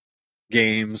plus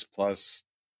games plus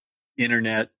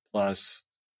internet plus,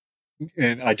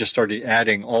 and I just started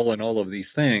adding all of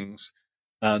these things,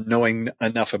 knowing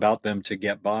enough about them to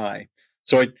get by.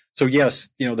 So yes,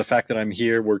 the fact that I'm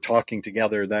here, we're talking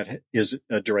together, that is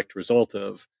a direct result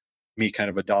of me kind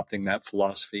of adopting that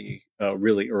philosophy,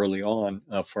 really early on,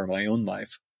 for my own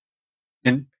life.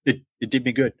 And it did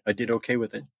me good. I did okay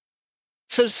with it.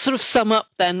 So sort of sum up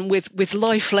then with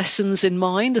life lessons in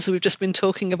mind, as we've just been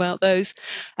talking about those.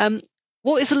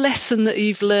 What is a lesson that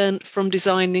you've learned from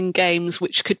designing games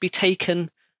which could be taken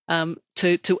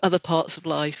to other parts of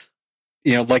life?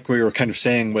 Like we were kind of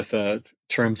saying with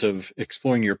terms of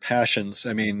exploring your passions,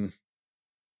 I mean,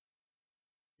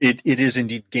 it is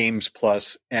indeed Games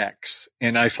Plus X.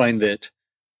 And I find that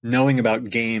knowing about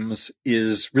games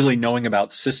is really knowing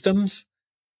about systems.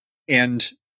 And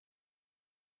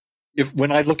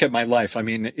when I look at my life, I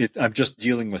mean, I'm just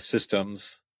dealing with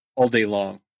systems all day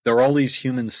long. There are all these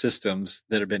human systems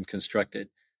that have been constructed.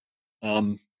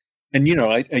 And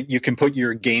you can put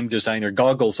your game designer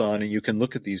goggles on and you can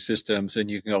look at these systems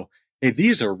and you can go, hey,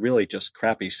 these are really just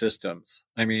crappy systems.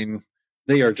 I mean,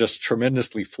 they are just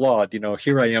tremendously flawed.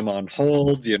 Here I am on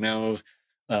hold,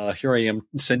 here I am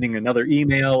sending another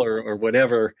email or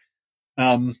whatever.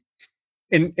 And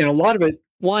a lot of it,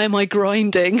 why am I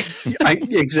grinding?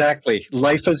 exactly.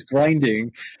 Life is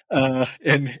grinding.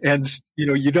 And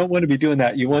you don't want to be doing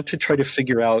that. You want to try to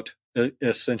figure out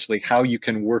essentially how you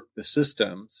can work the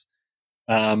systems.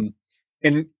 Um,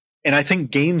 and, and I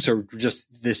think games are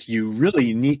just this really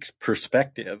unique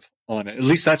perspective on it. At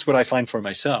least that's what I find for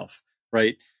myself,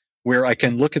 right? Where I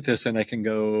can look at this and I can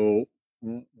go,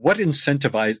 what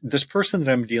incentivizes this person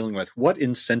that I'm dealing with? What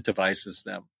incentivizes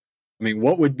them? I mean,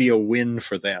 what would be a win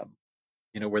for them?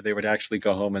 Where they would actually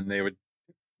go home and they would,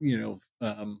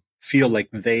 feel like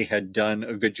they had done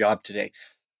a good job today.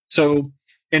 So,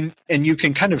 and you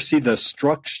can kind of see the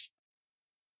structure.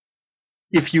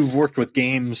 If you've worked with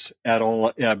games at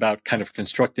all about kind of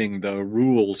constructing the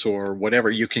rules or whatever,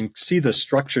 you can see the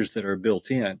structures that are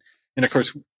built in. And of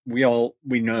course, we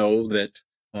know that,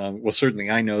 certainly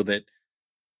I know that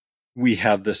we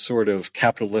have this sort of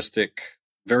capitalistic,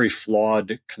 very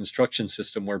flawed construction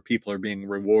system where people are being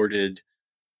rewarded.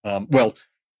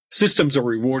 Systems are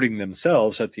rewarding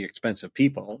themselves at the expense of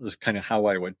people is kind of how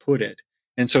I would put it.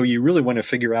 And so you really want to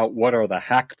figure out what are the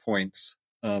hack points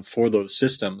for those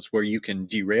systems where you can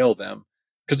derail them,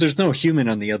 because there's no human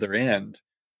on the other end.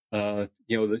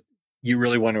 You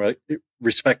really want to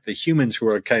respect the humans who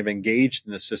are kind of engaged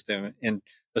in the system and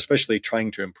especially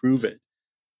trying to improve it.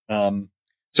 So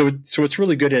it's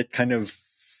really good at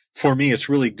for me, it's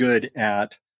really good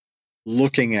at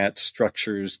looking at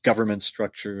structures, government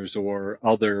structures, or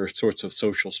other sorts of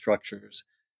social structures,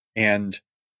 and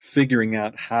figuring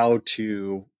out how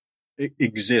to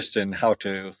exist and how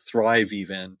to thrive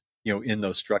even, in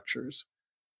those structures.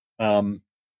 But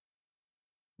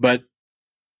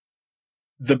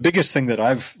the biggest thing that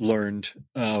I've learned,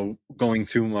 going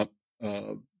through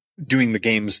doing the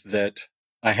games that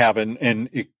I have and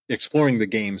exploring the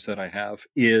games that I have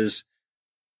is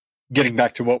getting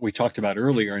back to what we talked about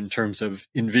earlier in terms of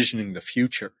envisioning the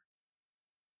future.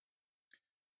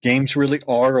 Games really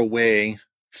are a way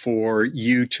for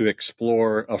you to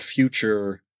explore a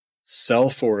future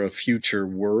self or a future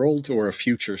world or a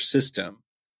future system.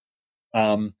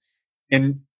 And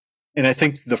I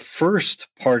think the first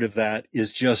part of that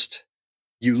is just,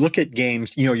 you look at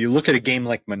games, you look at a game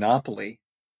like Monopoly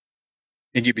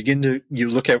and you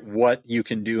look at what you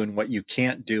can do and what you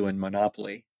can't do in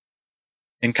Monopoly.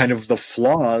 And kind of the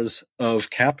flaws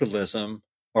of capitalism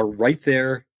are right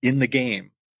there in the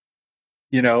game,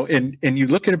 and you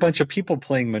look at a bunch of people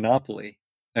playing Monopoly,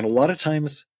 and a lot of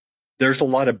times there's a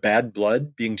lot of bad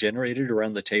blood being generated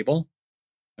around the table.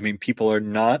 I mean, people are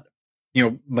not,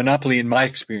 Monopoly, in my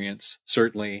experience,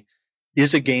 certainly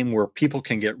is a game where people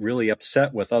can get really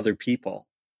upset with other people,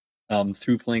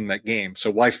 through playing that game.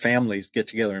 So why families get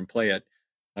together and play it,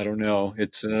 I don't know.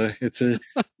 It's a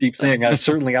deep thing. I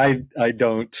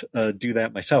don't do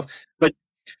that myself. But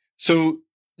so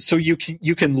you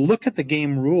can look at the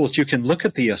game rules. You can look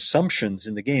at the assumptions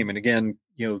in the game. And again,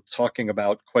 talking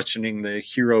about questioning the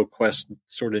hero quest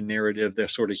sort of narrative, the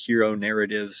sort of hero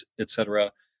narratives,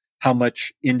 etc. How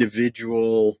much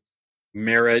individual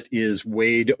merit is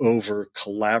weighed over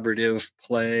collaborative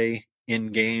play in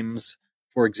games.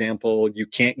 For example, you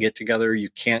can't get together, you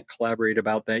can't collaborate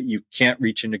about that, you can't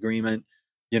reach an agreement,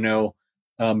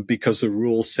 because the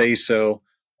rules say so.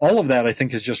 All of that, I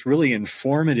think, is just really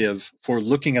informative for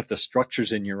looking at the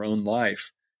structures in your own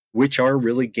life, which are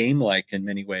really game-like in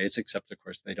many ways, except, of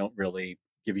course, they don't really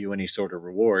give you any sort of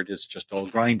reward. It's just all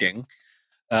grinding.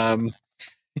 And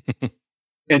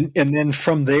then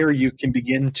from there, you can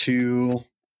begin to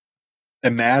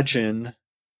imagine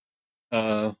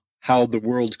how the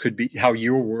world could be, how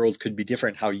your world could be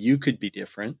different, how you could be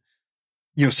different.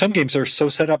 Some games are so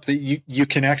set up that you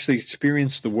can actually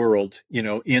experience the world,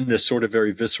 in this sort of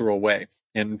very visceral way.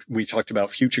 And we talked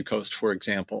about Future Coast, for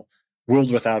example.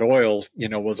 World Without Oil,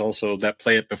 was also that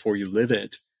play it before you live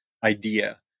it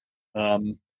idea.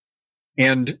 And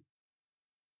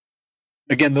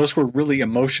again, those were really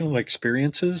emotional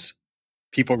experiences.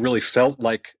 People really felt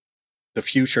like the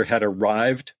future had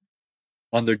arrived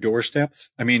on their doorsteps.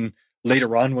 I mean,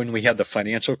 later on when we had the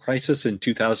financial crisis in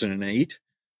 2008,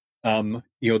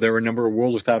 there were a number of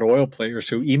World Without Oil players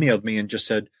who emailed me and just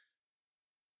said,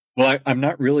 well, I'm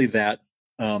not really that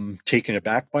taken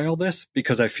aback by all this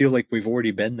because I feel like we've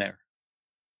already been there.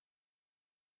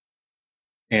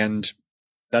 And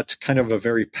that's kind of a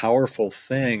very powerful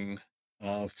thing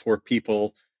for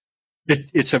people.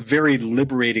 It's a very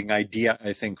liberating idea,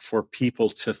 I think, for people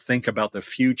to think about the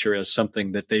future as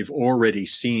something that they've already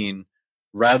seen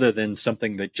rather than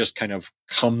something that just kind of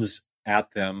comes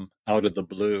at them out of the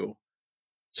blue,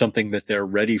 something that they're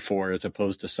ready for as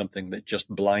opposed to something that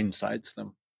just blindsides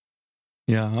them.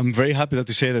 Yeah, I'm very happy that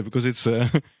you say that, because it's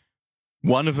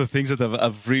one of the things that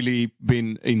I've really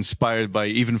been inspired by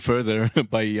even further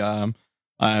by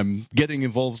getting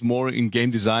involved more in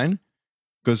game design,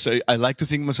 because I like to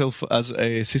think myself as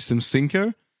a systems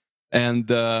thinker.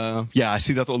 And I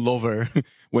see that all over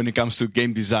when it comes to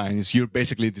game design. Is you're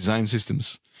basically design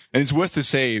systems. And it's worth to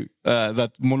say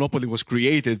that Monopoly was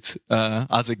created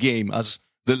as a game, as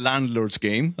the landlord's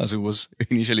game, as it was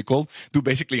initially called, to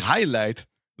basically highlight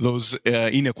those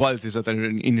inequalities that are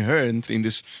inherent in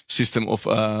this system of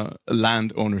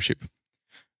land ownership.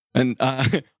 And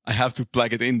I have to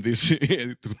plug it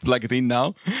in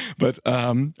now. But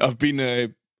I've been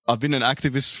an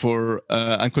activist for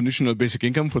unconditional basic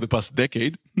income for the past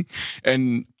decade.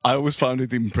 And I always found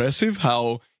it impressive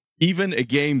how even a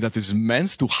game that is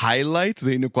meant to highlight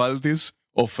the inequalities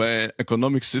of an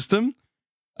economic system,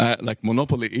 like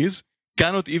Monopoly is,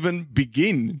 cannot even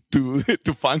begin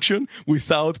to function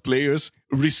without players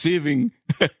receiving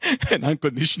an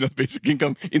unconditional basic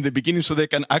income in the beginning so they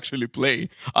can actually play.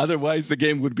 Otherwise, the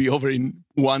game would be over in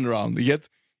one round. Yet,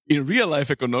 in real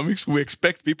life economics, we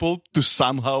expect people to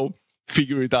somehow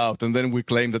figure it out. And then we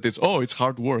claim that it's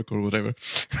hard work or whatever.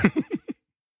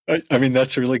 I mean,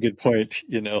 that's a really good point,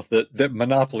 that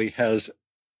Monopoly has,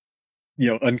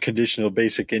 unconditional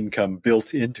basic income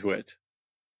built into it,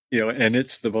 and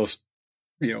it's the most,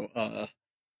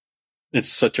 it's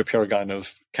such a paragon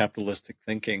of capitalistic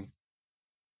thinking.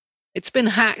 It's been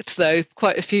hacked, though,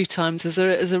 quite a few times.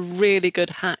 There's a really good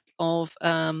hack of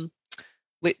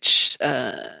which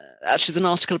actually there's an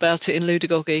article about it in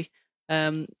Ludogogy,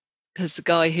 because the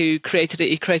guy who created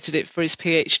it for his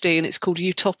PhD, and it's called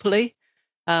Utopoly,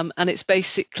 and it's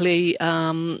basically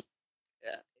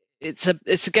it's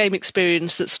a game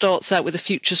experience that starts out with a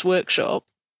futures workshop,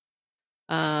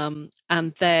 and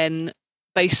then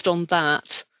based on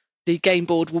that, the game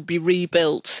board will be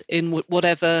rebuilt in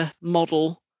whatever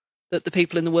model that the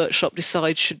people in the workshop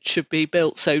decide should be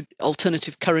built. So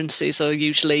alternative currencies are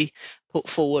usually put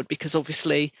forward because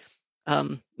obviously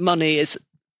money is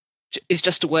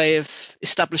just a way of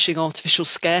establishing artificial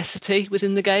scarcity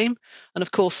within the game. And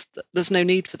of course, there's no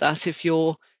need for that if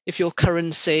your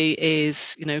currency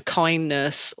is,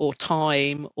 kindness or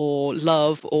time or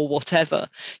love or whatever.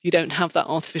 You don't have that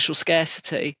artificial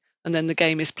scarcity, and then the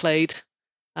game is played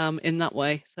in that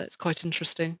way. So it's quite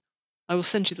interesting. I will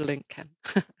send you the link, Ken.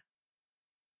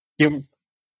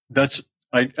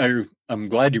 I'm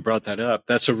glad you brought that up.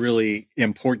 That's a really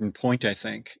important point, I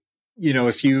think.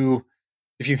 If you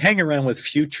hang around with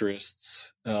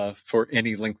futurists for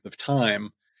any length of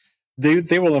time,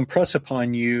 they will impress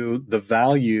upon you the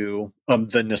value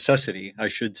of the necessity, I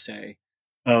should say,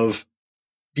 of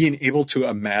being able to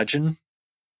imagine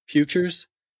futures.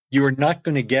 You are not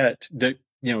going to get that,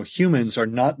 humans are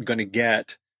not going to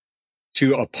get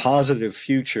to a positive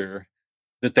future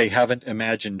that they haven't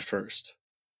imagined first.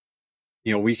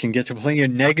 We can get to plenty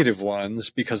of negative ones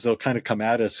because they'll kind of come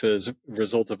at us as a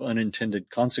result of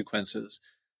unintended consequences.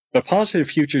 But positive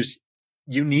futures,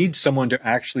 you need someone to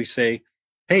actually say,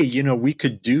 hey, we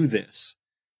could do this.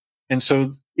 And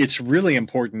so it's really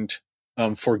important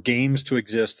for games to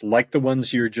exist like the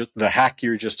ones the hack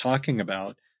you're just talking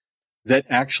about, that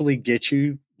actually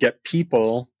get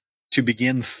people to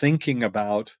begin thinking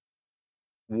about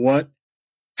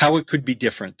how it could be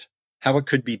different, how it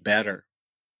could be better,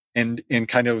 and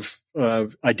kind of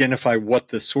identify what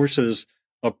the sources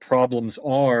of problems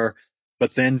are,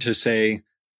 but then to say,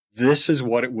 this is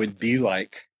what it would be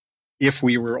like if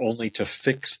we were only to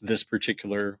fix this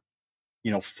particular,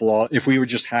 flaw, if we would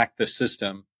just hack the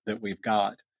system that we've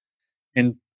got.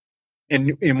 And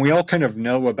we all kind of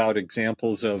know about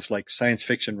examples of like science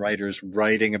fiction writers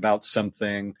writing about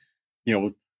something,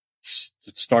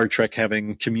 Star Trek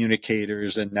having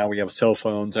communicators, and now we have cell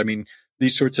phones. I mean,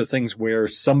 these sorts of things where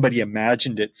somebody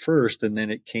imagined it first and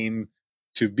then it came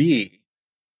to be.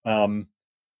 But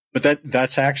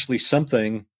that's actually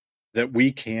something that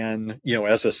we can,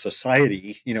 as a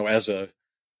society, as a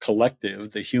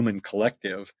collective, the human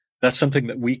collective, that's something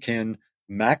that we can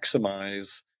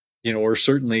maximize, or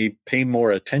certainly pay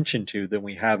more attention to than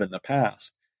we have in the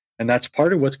past. And that's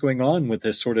part of what's going on with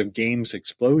this sort of games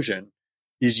explosion,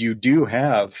 is you do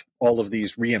have all of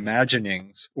these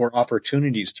reimaginings or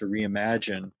opportunities to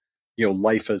reimagine,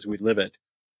 life as we live it,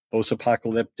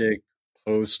 post-apocalyptic,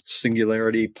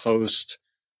 post-singularity,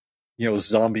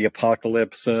 zombie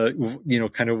apocalypse,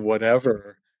 kind of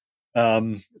whatever.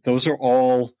 Those are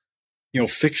all,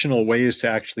 fictional ways to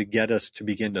actually get us to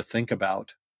begin to think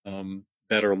about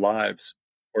better lives.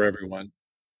 for everyone.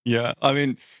 Yeah, I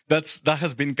mean that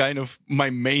has been kind of my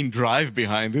main drive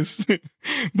behind this.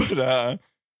 But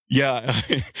yeah,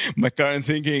 my current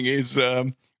thinking is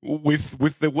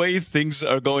with the way things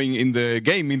are going in the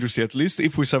game industry, at least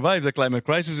if we survive the climate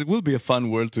crisis, it will be a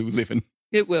fun world to live in.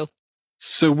 It will.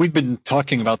 So we've been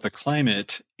talking about the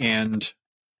climate and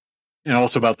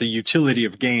also about the utility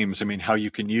of games. I mean, how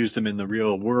you can use them in the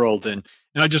real world. And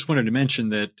I just wanted to mention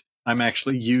that I'm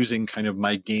actually using kind of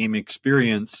my game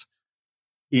experience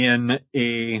in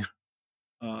a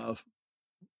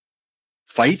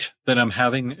fight that I'm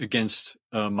having against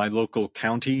my local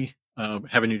county,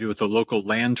 having to do with the local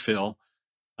landfill,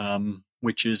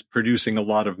 which is producing a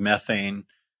lot of methane.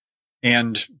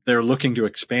 And they're looking to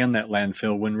expand that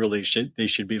landfill when really they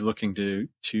should be looking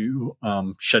to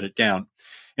shut it down.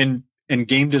 And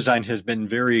game design has been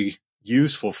very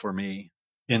useful for me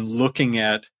in looking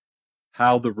at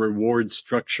how the reward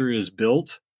structure is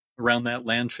built around that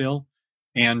landfill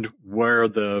and where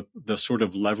the sort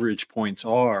of leverage points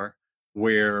are,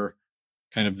 where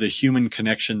kind of the human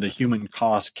connection, the human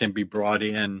cost can be brought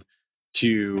in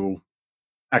to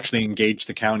actually engage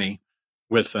the county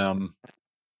with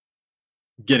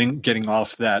getting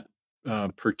off that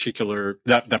particular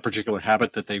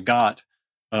habit that they've got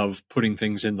of putting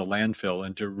things in the landfill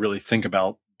and to really think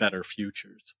about better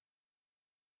futures.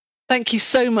 Thank you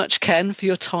so much, Ken, for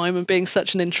your time and being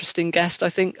such an interesting guest. I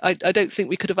don't think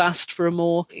we could have asked for a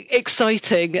more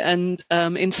exciting and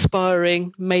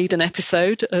inspiring maiden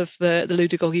episode of the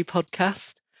Ludogogy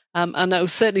podcast. And I will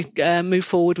certainly move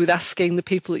forward with asking the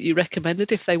people that you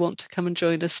recommended if they want to come and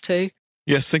join us too.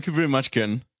 Yes, thank you very much,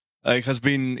 Ken. It has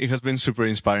been super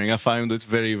inspiring. I found it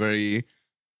very, very.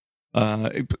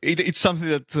 It's something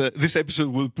that this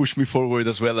episode will push me forward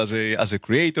as well as a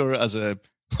creator, as a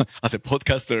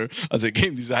podcaster, as a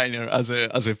game designer, as a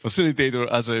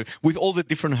facilitator, with all the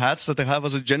different hats that I have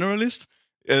as a generalist.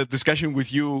 Discussion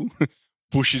with you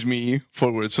pushes me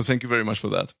forward. So thank you very much for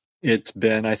that. It's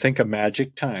been, I think, a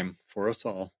magic time for us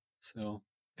all. So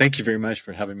thank you very much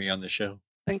for having me on the show.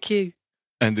 Thank you.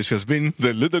 And this has been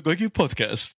the Ludogogy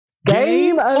Podcast.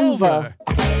 Game over.